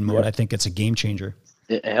airplane mode. Yep. I think it's a game changer.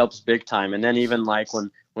 It helps big time. And then even like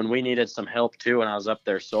when we needed some help too, and I was up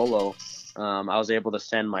there solo, I was able to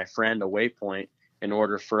send my friend a waypoint in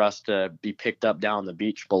order for us to be picked up down the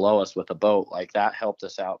beach below us with a boat. Like that helped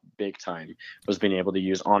us out big time, was being able to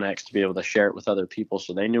use OnX to be able to share it with other people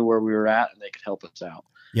so they knew where we were at and they could help us out.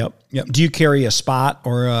 Yep. Do you carry a spot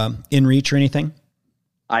or inReach or anything?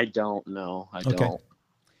 I don't know. I don't.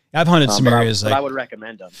 I've hunted some areas. But I would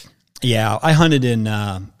recommend them. Yeah. I hunted in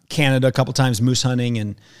Canada a couple times, moose hunting.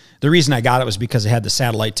 And the reason I got it was because it had the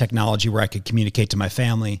satellite technology where I could communicate to my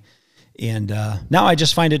family. And now I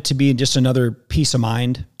just find it to be just another peace of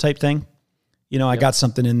mind type thing. You know, I got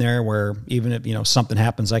something in there where even if, you know, something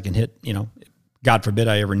happens, I can hit, you know, God forbid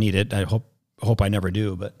I ever need it. I hope I never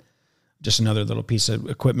do, but just another little piece of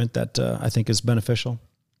equipment that I think is beneficial.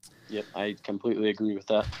 Yep, I completely agree with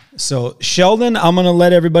that. So, Sheldon, I'm going to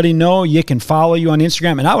let everybody know you can follow you on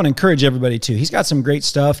Instagram, and I would encourage everybody to. He's got some great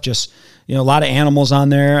stuff, just, you know, a lot of animals on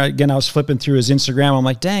there. Again, I was flipping through his Instagram. I'm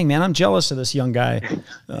like, dang, man, I'm jealous of this young guy.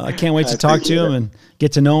 I can't wait to talk to him and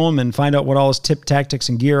get to know him and find out what all his tip tactics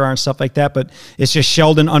and gear are and stuff like that. But it's just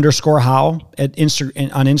Sheldon_Howe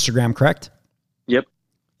on Instagram, correct? Yep.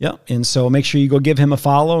 Yep. And so make sure you go give him a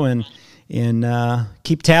follow and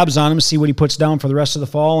keep tabs on him, see what he puts down for the rest of the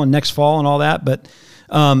fall and next fall and all that. But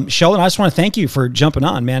Sheldon, I just want to thank you for jumping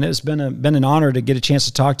on, man. It's been an honor to get a chance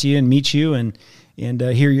to talk to you and meet you and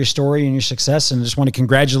hear your story and your success. And I just want to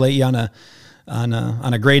congratulate you on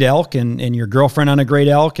a great elk and your girlfriend on a great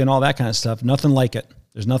elk and all that kind of stuff. Nothing like it.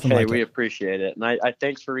 There's nothing like it. Hey, we appreciate it. And I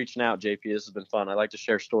thanks for reaching out, JP. This has been fun. I like to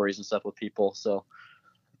share stories and stuff with people. So.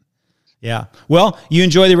 Yeah. Well, you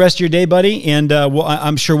enjoy the rest of your day, buddy, and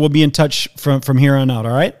I'm sure we'll be in touch from here on out.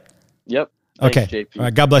 All right. Yep. Thanks, okay. JP. All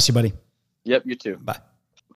right. God bless you, buddy. Yep. You too. Bye.